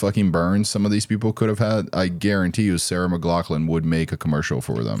amount of fucking burns some of these people could have had, I guarantee you Sarah McLachlan would make a commercial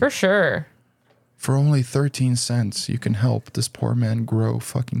for them. For sure. For only 13 cents, you can help this poor man grow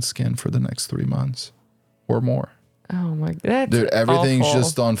fucking skin for the next 3 months or more. Oh my god. Dude, everything's awful.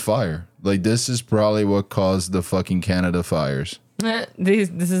 just on fire. Like, this is probably what caused the fucking Canada fires. This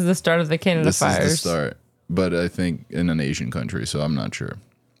is the start of the Canada fires. This is the start. But I think in an Asian country, so I'm not sure.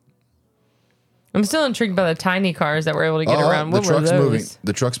 I'm still intrigued by the tiny cars that were able to get around. What the truck's were those? moving.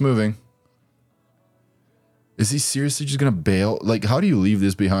 The truck's moving. Is he seriously just gonna bail? Like, how do you leave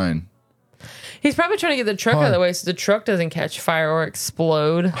this behind? He's probably trying to get the truck out of the way so the truck doesn't catch fire or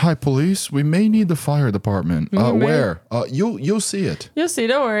explode. Hi, police. We may need the fire department. Where? You'll see it. You'll see.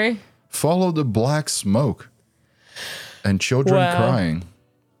 Don't worry. Follow the black smoke and children crying.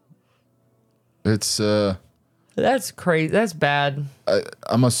 It's That's crazy. That's bad.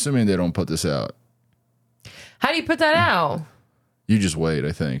 I'm assuming they don't put this out. How do you put that out? You just wait,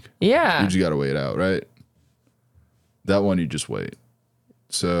 I think. Yeah. You just gotta wait out, right? That one you just wait.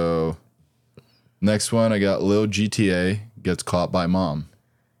 So next one I got Lil GTA gets caught by mom.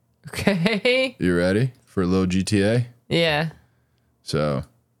 Okay. You ready for Lil GTA? Yeah. So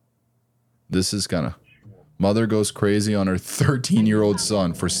this is kind of mother goes crazy on her 13-year-old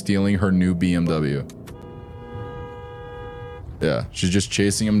son for stealing her new BMW. Yeah, she's just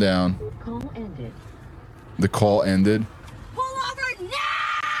chasing him down. Call ended. The call ended. Pull over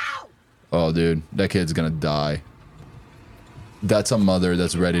now! Oh, dude, that kid's gonna die. That's a mother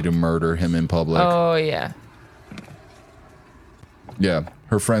that's ready to murder him in public. Oh, yeah. Yeah,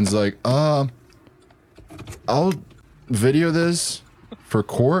 her friend's like, I'll video this for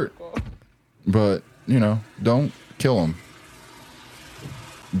court, but, you know, don't kill him.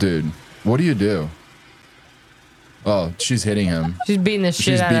 Dude, what do you do? Oh, she's hitting him. She's beating the shit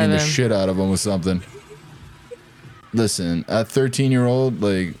She's out beating of the him. shit out of him with something. Listen, at 13-year-old,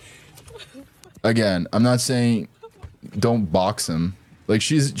 like, again, I'm not saying don't box him. Like,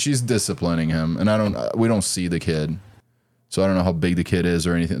 she's disciplining him, and we don't see the kid, so I don't know how big the kid is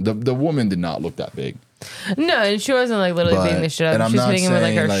or anything. The woman did not look that big. No, and she wasn't like literally beating the shit out of him. She was hitting him with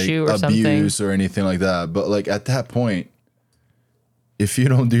like her shoe or something. Abuse or anything like that. But like at that point, if you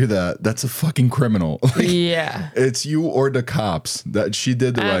don't do that, that's a fucking criminal. Like, yeah. It's you or the cops. That she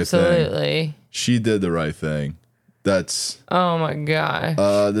did the right thing. Absolutely. She did the right thing. That's Oh my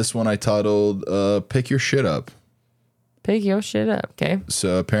god. this one I titled Pick Your Shit Up. Pick your shit up, okay?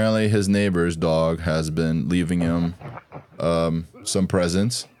 So apparently his neighbor's dog has been leaving him some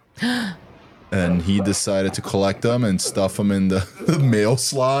presents. And he decided to collect them and stuff them in the mail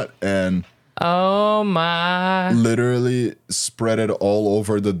slot and oh my, literally spread it all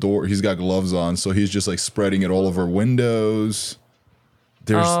over the door. He's got gloves on, so he's just like spreading it all over windows.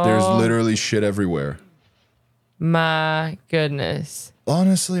 There's literally shit everywhere. My goodness.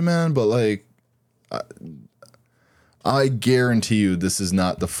 Honestly, man, but like I guarantee you this is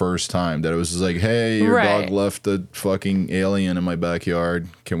not the first time that it was just like, hey, your dog left a fucking alien in my backyard.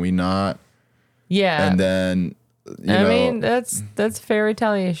 Can we not? Yeah. And then I mean, that's fair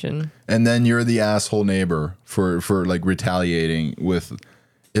retaliation. And then you're the asshole neighbor for like retaliating with.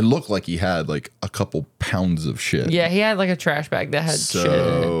 It looked like he had like a couple pounds of shit. Yeah, he had like a trash bag that had shit in it.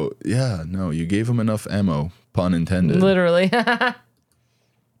 So yeah, no, you gave him enough ammo, pun intended. Literally.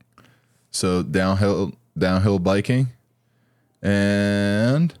 So downhill biking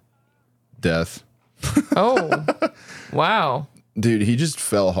and death. Oh, wow. Dude, he just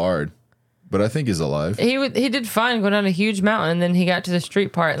fell hard. But I think he's alive. He did fine going down a huge mountain, and then he got to the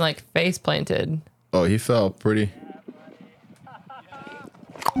street part and like face planted. Oh, he fell pretty.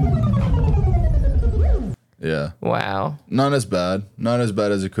 Yeah. Wow. Not as bad. Not as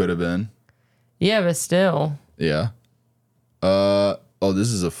bad as it could have been. Yeah, but still. Yeah. Oh, this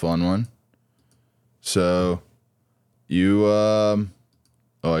is a fun one. So, you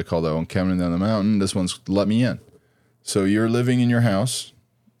I call that one Coming Down the Mountain. This one's Let Me In. So you're living in your house.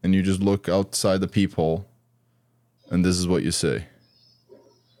 And you just look outside the peephole, and this is what you see.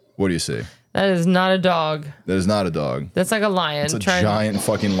 What do you see? That is not a dog. That is not a dog. That's like a lion. It's a giant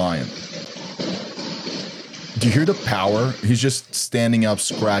fucking lion. Do you hear the power? He's just standing up,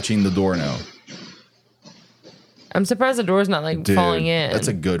 scratching the door now. I'm surprised the door's not like falling in. That's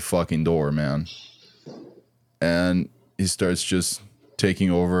a good fucking door, man. And he starts just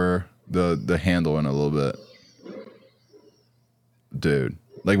taking over the handle in a little bit. Dude.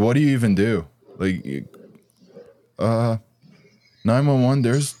 Like, what do you even do? Like, 911,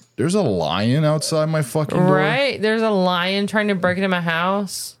 there's a lion outside my fucking door. Right? There's a lion trying to break into my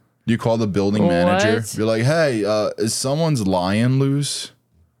house. You call the building manager. What? You're like, hey, is someone's lion loose?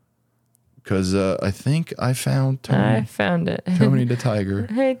 Because I think I found Tony. I found it. Tony the tiger.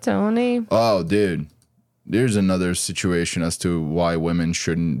 Hey, Tony. Oh, dude. There's another situation as to why women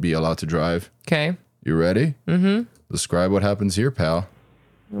shouldn't be allowed to drive. Okay. You ready? Mm-hmm. Describe what happens here, pal.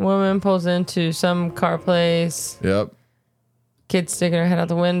 Woman pulls into some car place. Yep. Kid sticking her head out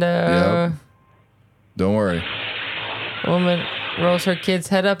the window. Yep. Don't worry. Woman rolls her kid's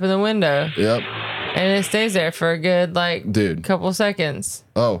head up in the window. Yep. And it stays there for a good, dude, couple seconds.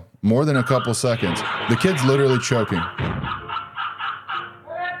 Oh, more than a couple seconds. The kid's literally choking.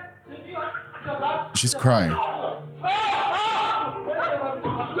 She's crying.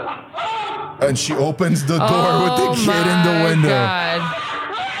 And she opens the door with the kid in the window. God.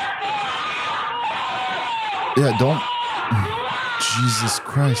 Yeah, don't. Jesus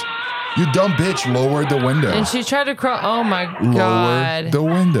Christ. You dumb bitch, lower the window. And she tried to crawl. Oh my Lower God. the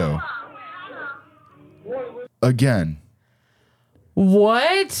window. Again.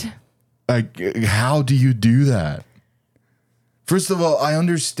 What? How do you do that? First of all, I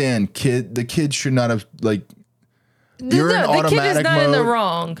understand the kid should not have you're in automatic the kid is not mode. in the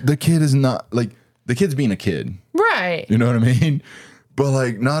wrong. The kid is not the kid's being a kid. Right. You know what I mean?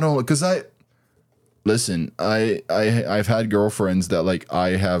 But not only because I've had girlfriends that I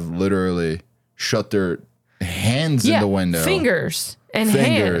have literally shut their hands in the window. Fingers and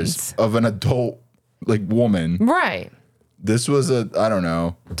hands of an adult woman. Right. This was a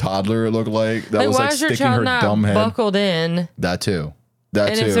toddler. It looked like that was why is your sticking child her not dumb head. buckled in? That too.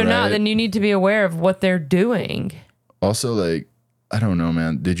 And if they're not, right? then you need to be aware of what they're doing. Also, I don't know,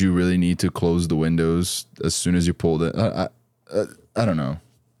 man. Did you really need to close the windows as soon as you pulled it? I don't know.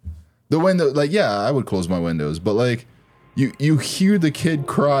 The window, I would close my windows, but you hear the kid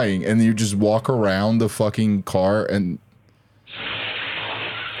crying and you just walk around the fucking car and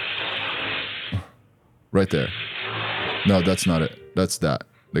right there. No, that's not it. That's that.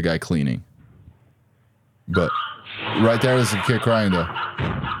 The guy cleaning. But right there is the kid crying though.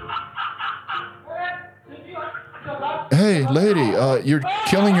 Hey, lady, you're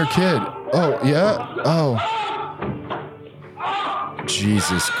killing your kid. Oh, yeah? Oh.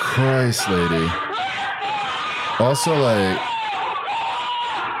 Jesus Christ, lady. Also,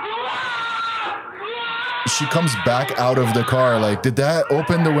 she comes back out of the car. Did that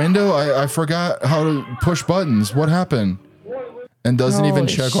open the window? I forgot how to push buttons. What happened? And doesn't even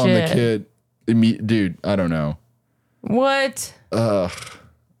Holy check on the shit. kid. Dude, I don't know. What?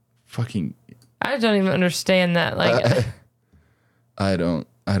 Fucking. I don't even understand that. I don't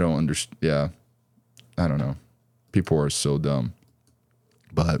understand. Yeah. I don't know. People are so dumb.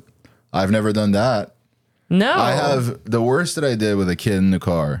 But I've never done that. No. I have. The worst that I did with a kid in the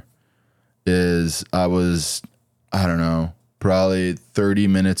car is I was, I don't know, probably 30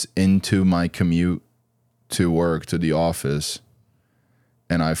 minutes into my commute to work, to the office.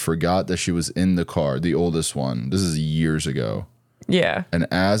 And I forgot that she was in the car, the oldest one. This is years ago. Yeah. And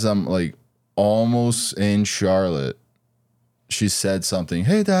as I'm almost in Charlotte, she said something,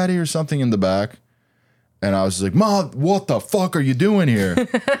 hey, daddy, or something in the back. And I was like, Mom, what the fuck are you doing here?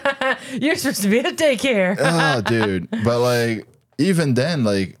 You're supposed to be at daycare. Oh, dude. But even then,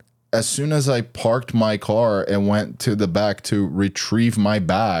 as soon as I parked my car and went to the back to retrieve my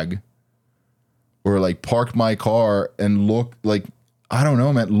bag or parked my car and look, I don't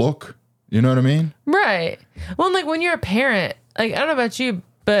know, man, look, you know what I mean? Right. Well, when you're a parent, I don't know about you,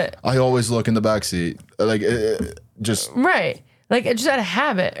 but I always look in the back seat. Just right. Just out of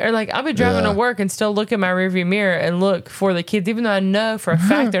habit. Or I'll be driving to work and still look in my rearview mirror and look for the kids, even though I know for a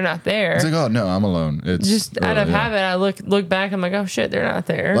fact they're not there. It's oh no, I'm alone. It's just out of habit. I look back. I'm like, oh shit, they're not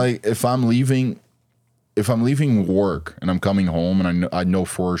there. If I'm leaving work and I'm coming home and I know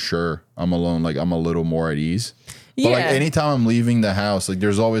for sure I'm alone, I'm a little more at ease. Yeah. But anytime I'm leaving the house,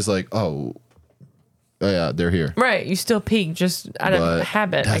 there's always oh yeah, they're here. Right. You still peek just out of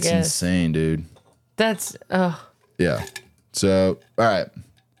habit, I guess. That's insane, dude. That's yeah. So, all right.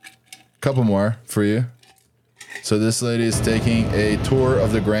 Couple more for you. So this lady is taking a tour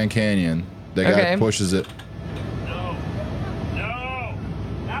of the Grand Canyon. The guy pushes it. No,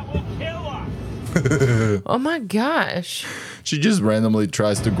 that will kill us. Oh my gosh. She just randomly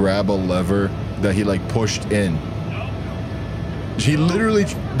tries to grab a lever that he pushed in. She literally,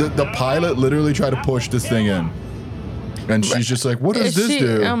 the pilot literally tried to push this thing in. And she's just like, what does this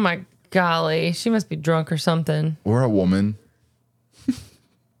do? Oh my golly. She must be drunk or something. Or a woman.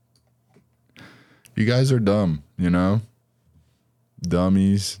 You guys are dumb, you know?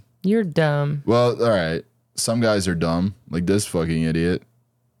 Dummies. You're dumb. Well, all right. Some guys are dumb, like this fucking idiot.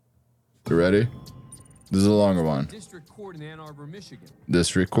 You ready? This is a longer one. District Court in Ann Arbor, Michigan.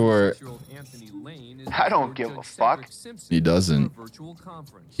 District Court. Anthony Lane is I don't give a fuck. He doesn't.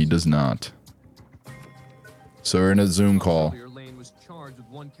 He does not. So we're in a Zoom call. Lane was charged with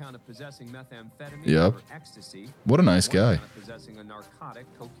 1 count of possessing methamphetamine Yep. or ecstasy. What a nice 1 guy. count of possessing a narcotic,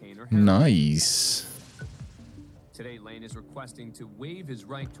 cocaine, or heroin. Nice. Today, Lane is requesting to waive his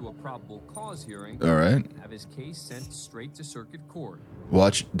right to a probable cause hearing. All right. And have his case sent straight to circuit court.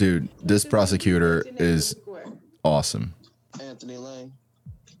 Watch, dude. This prosecutor is awesome. Anthony Lane.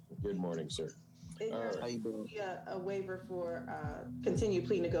 Good morning, sir. How you doing? A waiver for continued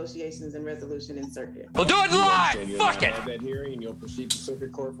plea negotiations and resolution in circuit. We'll do it live. Fuck it. Have that hearing, and you'll proceed to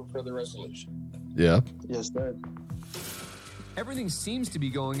circuit court for further resolution. Yep. Yes, sir. Everything seems to be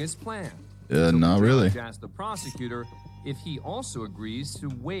going as planned. Not The really. judge asked the prosecutor if he also agrees to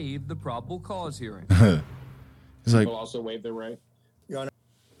waive the probable cause hearing. He's like, Will also waive their right.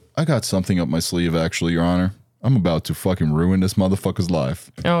 I got something up my sleeve, actually, Your Honor. I'm about to fucking ruin this motherfucker's life.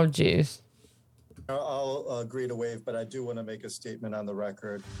 Oh, jeez. I'll agree to waive, but I do want to make a statement on the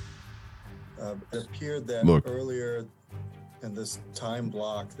record. It appeared that Look. earlier in this time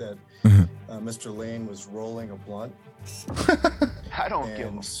block that Mr. Lane was rolling a blunt. I don't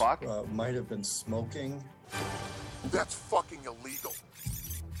give a fuck. Might have been smoking. That's fucking illegal.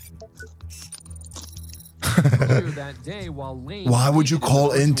 Earlier that day, while Lane Why would you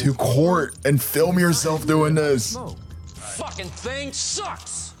call into court and film yourself doing this? Fucking thing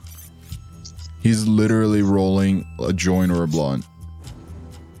sucks. He's literally rolling a joint or a blunt.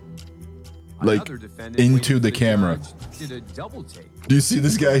 Like, Another defendant into waited the for camera. judge, Did a double take. Do you see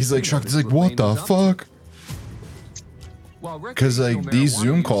this guy? He's like shocked. He's like, what the fuck? Because like these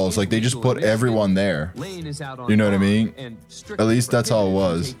Zoom calls, like they just put everyone there. Lane is out on You know what I bond mean? and At strictly least that's how it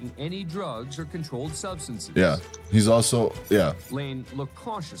prohibited was. from taking any drugs or controlled substances. Yeah. He's also, yeah. Lane looked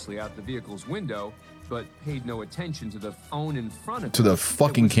cautiously out the vehicle's window, but paid no attention to the phone in front of To him. the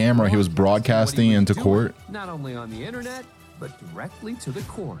fucking camera he was broadcasting into court. Not only on the internet, but directly to the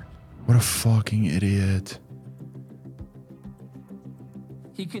court. What a fucking idiot.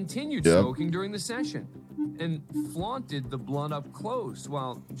 He continued Yep. smoking during the session and flaunted the blunt up close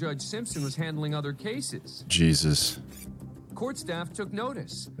while Judge Simpson was handling other cases. Jesus. Court staff took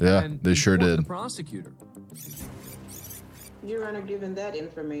notice. Yeah, and they sure informed did. The prosecutor. Your Honor, given that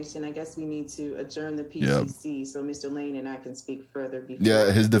information, I guess we need to adjourn the PCC so Mr. Lane and I can speak further. Before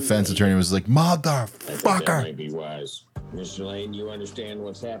Yeah, his defense attorney was like, I think that motherfucker. might be wise. Mr. Lane, you understand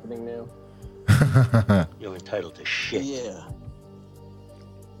what's happening now? You're entitled to shit. Yeah.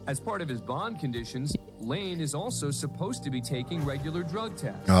 As part of his bond conditions, Lane is also supposed to be taking regular drug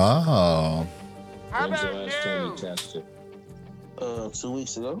tests. Oh. When's the last time you tested? 2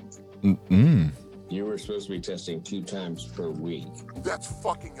 weeks ago. Mm-mm. You were supposed to be testing 2 times per week. That's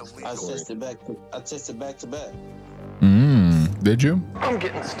fucking illegal. I tested back to back. Did you? I'm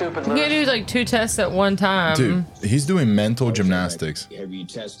getting stupid. You can do like 2 tests at one time. Dude, he's doing mental gymnastics. Have you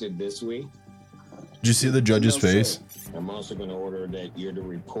tested this week? Did you see the judge's face? I'm also going to order that you're to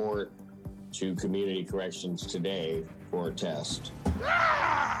report to Community Corrections today for a test.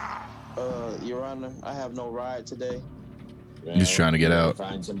 Your Honor, I have no ride today. He's trying to get out.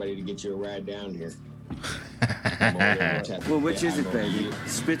 Find somebody to get you a ride down here. Well, which is it, baby?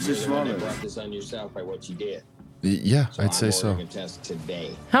 Spits or You swallows? brought this on yourself by what you did. Yeah, I'd say I'm so. ordering a test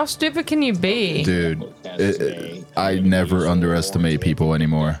today. How stupid can you be? Dude, I never underestimate people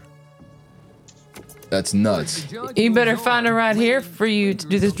anymore. That's nuts. You better find a ride here for you to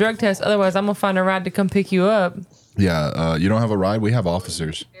do this drug test. Otherwise, I'm going to find a ride to come pick you up. Yeah, you don't have a ride? We have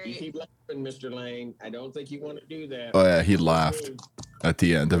officers. You keep laughing, Mr. Lane. I don't think you want to do that. Oh, yeah, he laughed at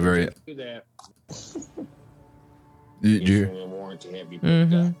the end. The very. Do that. Did you? Issuing a warrant to have you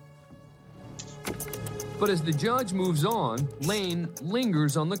picked up. But as the judge moves on, Lane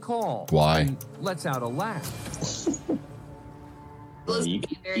lingers on the call. Why? And lets out a laugh. You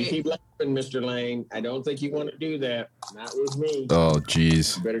keep laughing, Mr. Lane. I don't think you want to do that. Not with me. Oh,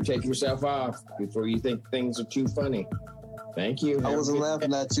 jeez. You better take yourself off before you think things are too funny. Thank you. I wasn't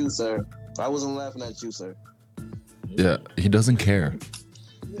laughing at you, sir. I wasn't laughing at you, sir. Yeah, he doesn't care.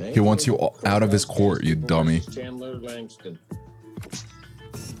 He wants you out of his court, you dummy. Chandler Langston.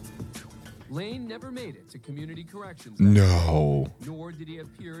 Lane never made it to Community Corrections. No. Nor did he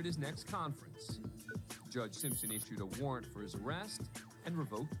appear at his next conference. Judge Simpson issued a warrant for his arrest and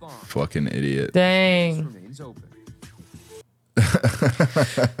revoked bond. Fucking idiot. Dang. Remains open.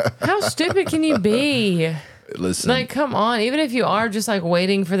 How stupid can you be? Listen. Like, come on. Even if you are just like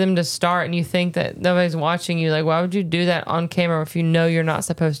waiting for them to start and you think that nobody's watching you, like, why would you do that on camera if you know you're not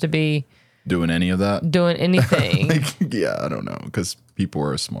supposed to be doing any of that? Doing anything. Like, yeah, I don't know. Because people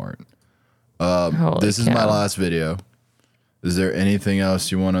are smart. This is my cow. last video. Is there anything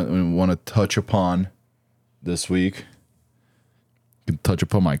else you want to touch upon this week? You can touch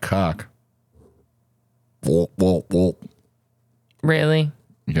upon my cock. Really?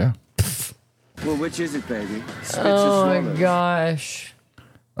 Yeah. Well, which is it, baby? Oh my gosh.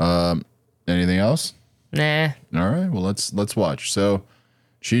 Anything else? Nah. All right. Well, let's watch. So,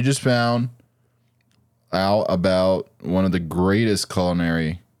 she just found out about one of the greatest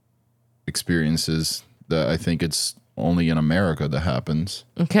culinary experiences that I think it's only in America that happens.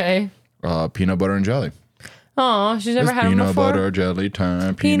 Okay. Peanut butter and jelly. Oh, she's never It's had them peanut before. butter jelly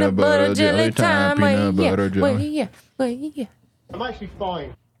time. Peanut butter jelly time. Peanut butter jelly. Yeah. I'm actually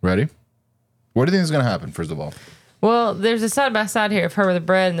fine. Ready? What do you think is going to happen, first of all? Well, there's a side by side here of her with the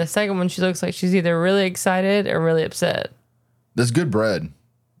bread, and the second one, she looks like she's either really excited or really upset. That's good bread.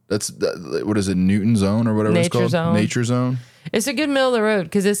 What is it, Newton Zone or whatever it's Nature called? Zone. Nature Zone. It's a good middle of the road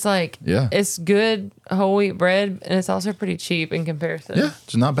because it's like, Yeah. it's good whole wheat bread, and it's also pretty cheap in comparison. Yeah,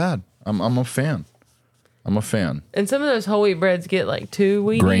 it's not bad. I'm a fan. I'm a fan. And some of those whole wheat breads get like too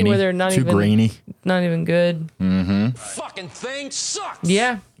weedy, Grainy. where they're not Too even grainy. not even good. Mm-hmm. Fucking thing sucks.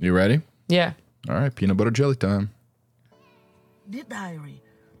 Yeah. You ready? Yeah. All right, peanut butter jelly time. Dear Diary,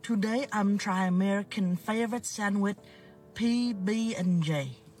 today I'm trying American favorite sandwich,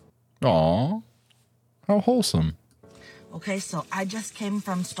 PB&J. Aw, how wholesome. Okay, so I just came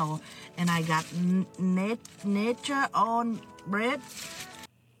from store and I got nature on bread.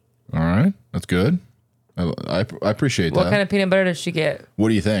 All right, that's good. I appreciate What that. kind of peanut butter does she get? What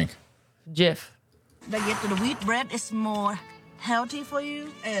do you think? Jif. They get the wheat bread is more healthy for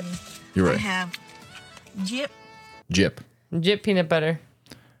you, and You're I right. have Jip. Jif peanut butter.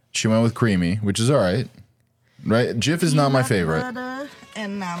 She went with creamy, which is all right. Right? Jif is not my peanut favorite. butter,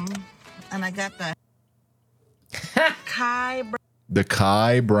 and I got the Kai The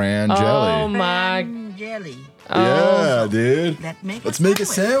Kai brand jelly. Oh my. jelly. Yeah, dude. Make Let's a make a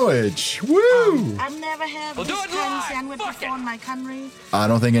sandwich. sandwich. Woo! I've never had this kind of sandwich before in my country. I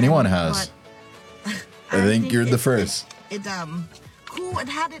don't think anyone has. I think you're the first. It's cool. It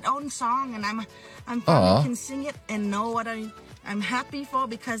had its own song, and I'm Aw. probably can sing it and know what I'm happy for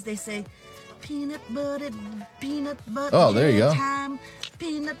because they say peanut butter Oh, there you gel go. time,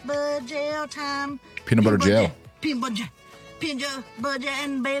 peanut butter gel time, Peanut butter gel. peanut butter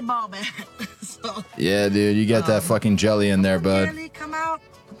and baseball bat. So Yeah, dude, you got that fucking jelly in there, bud. jelly come out.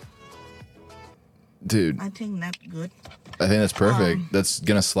 Dude, I think that's good. I think that's perfect. That's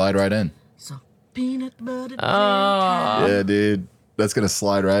gonna slide right in. Peanut butter gel Oh. time. Yeah, dude. That's gonna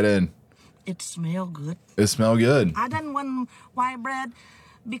slide right in. It smell good. It smell good. I don't want white bread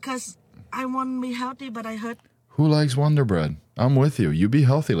because I want to be healthy, but I heard Who likes Wonder Bread? I'm with you. You be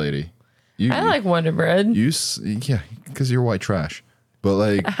healthy, lady. I like Wonder Bread. Yeah, because you're white trash. But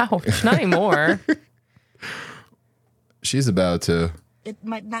like, ouch, not anymore. She's about to. it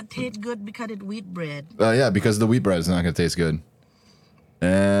might not taste good because it's wheat bread. Yeah, because the wheat bread is not gonna taste good.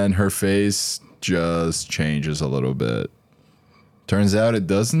 And her face just changes a little bit. Turns out it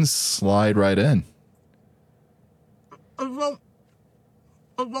doesn't slide right in. It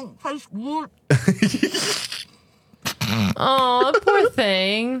won't taste good. Oh, poor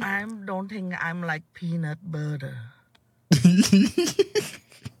thing. I don't think I'm like peanut butter.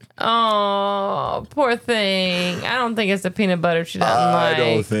 Oh, poor thing. I don't think it's the peanut butter she doesn't I like.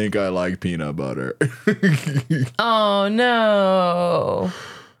 don't think I like peanut butter. Oh no.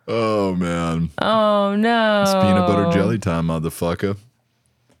 Oh man. Oh no. It's peanut butter jelly time, motherfucker.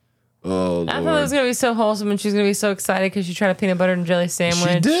 Oh, I thought it Lord. was gonna be so wholesome, and she's gonna be so excited because she tried a peanut butter and jelly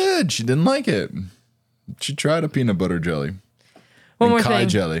sandwich. She did. She didn't like it. She tried a peanut butter jelly. One and more Kai thing.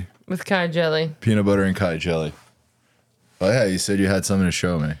 jelly. With Kai jelly. Peanut butter and Kai jelly. Oh yeah, you said you had something to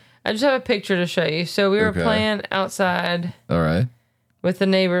show me. I just have a picture to show you. So we were Okay. playing outside All right. with the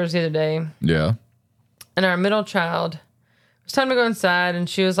neighbors the other day, Yeah. and our middle child, it was time to go inside, and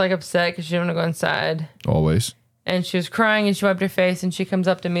she was like upset because she didn't want to go inside. Always. And she was crying, and she wiped her face, and she comes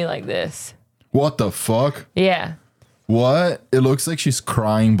up to me like this. What the fuck? Yeah, What? It looks like she's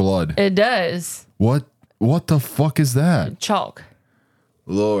crying blood. it does. What the fuck is that? Chalk.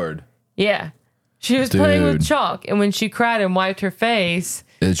 Lord. Yeah. She was playing with Dude. chalk, and when she cried and wiped her face,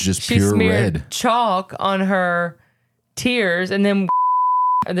 It's just she pure smeared red. chalk on her tears, and then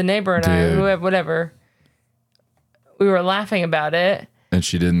the neighbor and I, Dude. whoever, whatever, we were laughing about it. And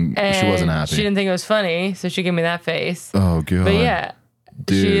she didn't And she wasn't happy. She didn't think it was funny, so she gave me that face. Oh god. But yeah,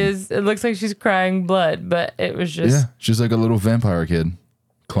 Dude. she is. It looks like she's crying blood, but it was just. Yeah, she's like a little vampire kid.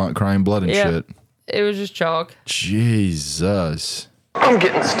 Crying blood and Yeah. shit. It was just chalk. Jesus. I'm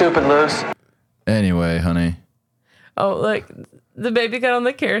getting stupid loose. Anyway, honey. Oh, look, the baby got on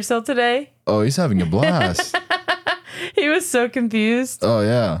the carousel today. Oh, he's having a blast. He was so confused. Oh,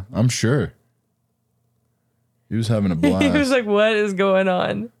 yeah. I'm sure. He was having a blast. He was like, what is going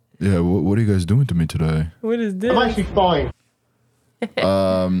on? Yeah, what are you guys doing to me today? What is this? I'm actually fine.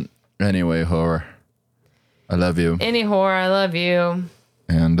 Anyway, whore. I love you. Any whore, I love you.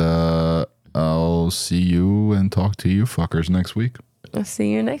 And I'll see you and talk to you fuckers next week. I'll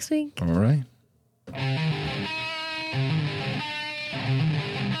see you next week. All right.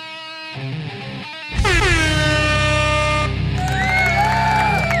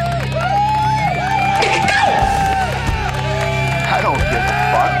 I don't give a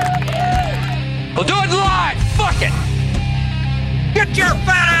fuck. We'll do it live. Fuck it. Get your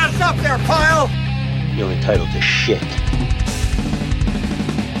fat ass up there, pile! You're entitled to shit.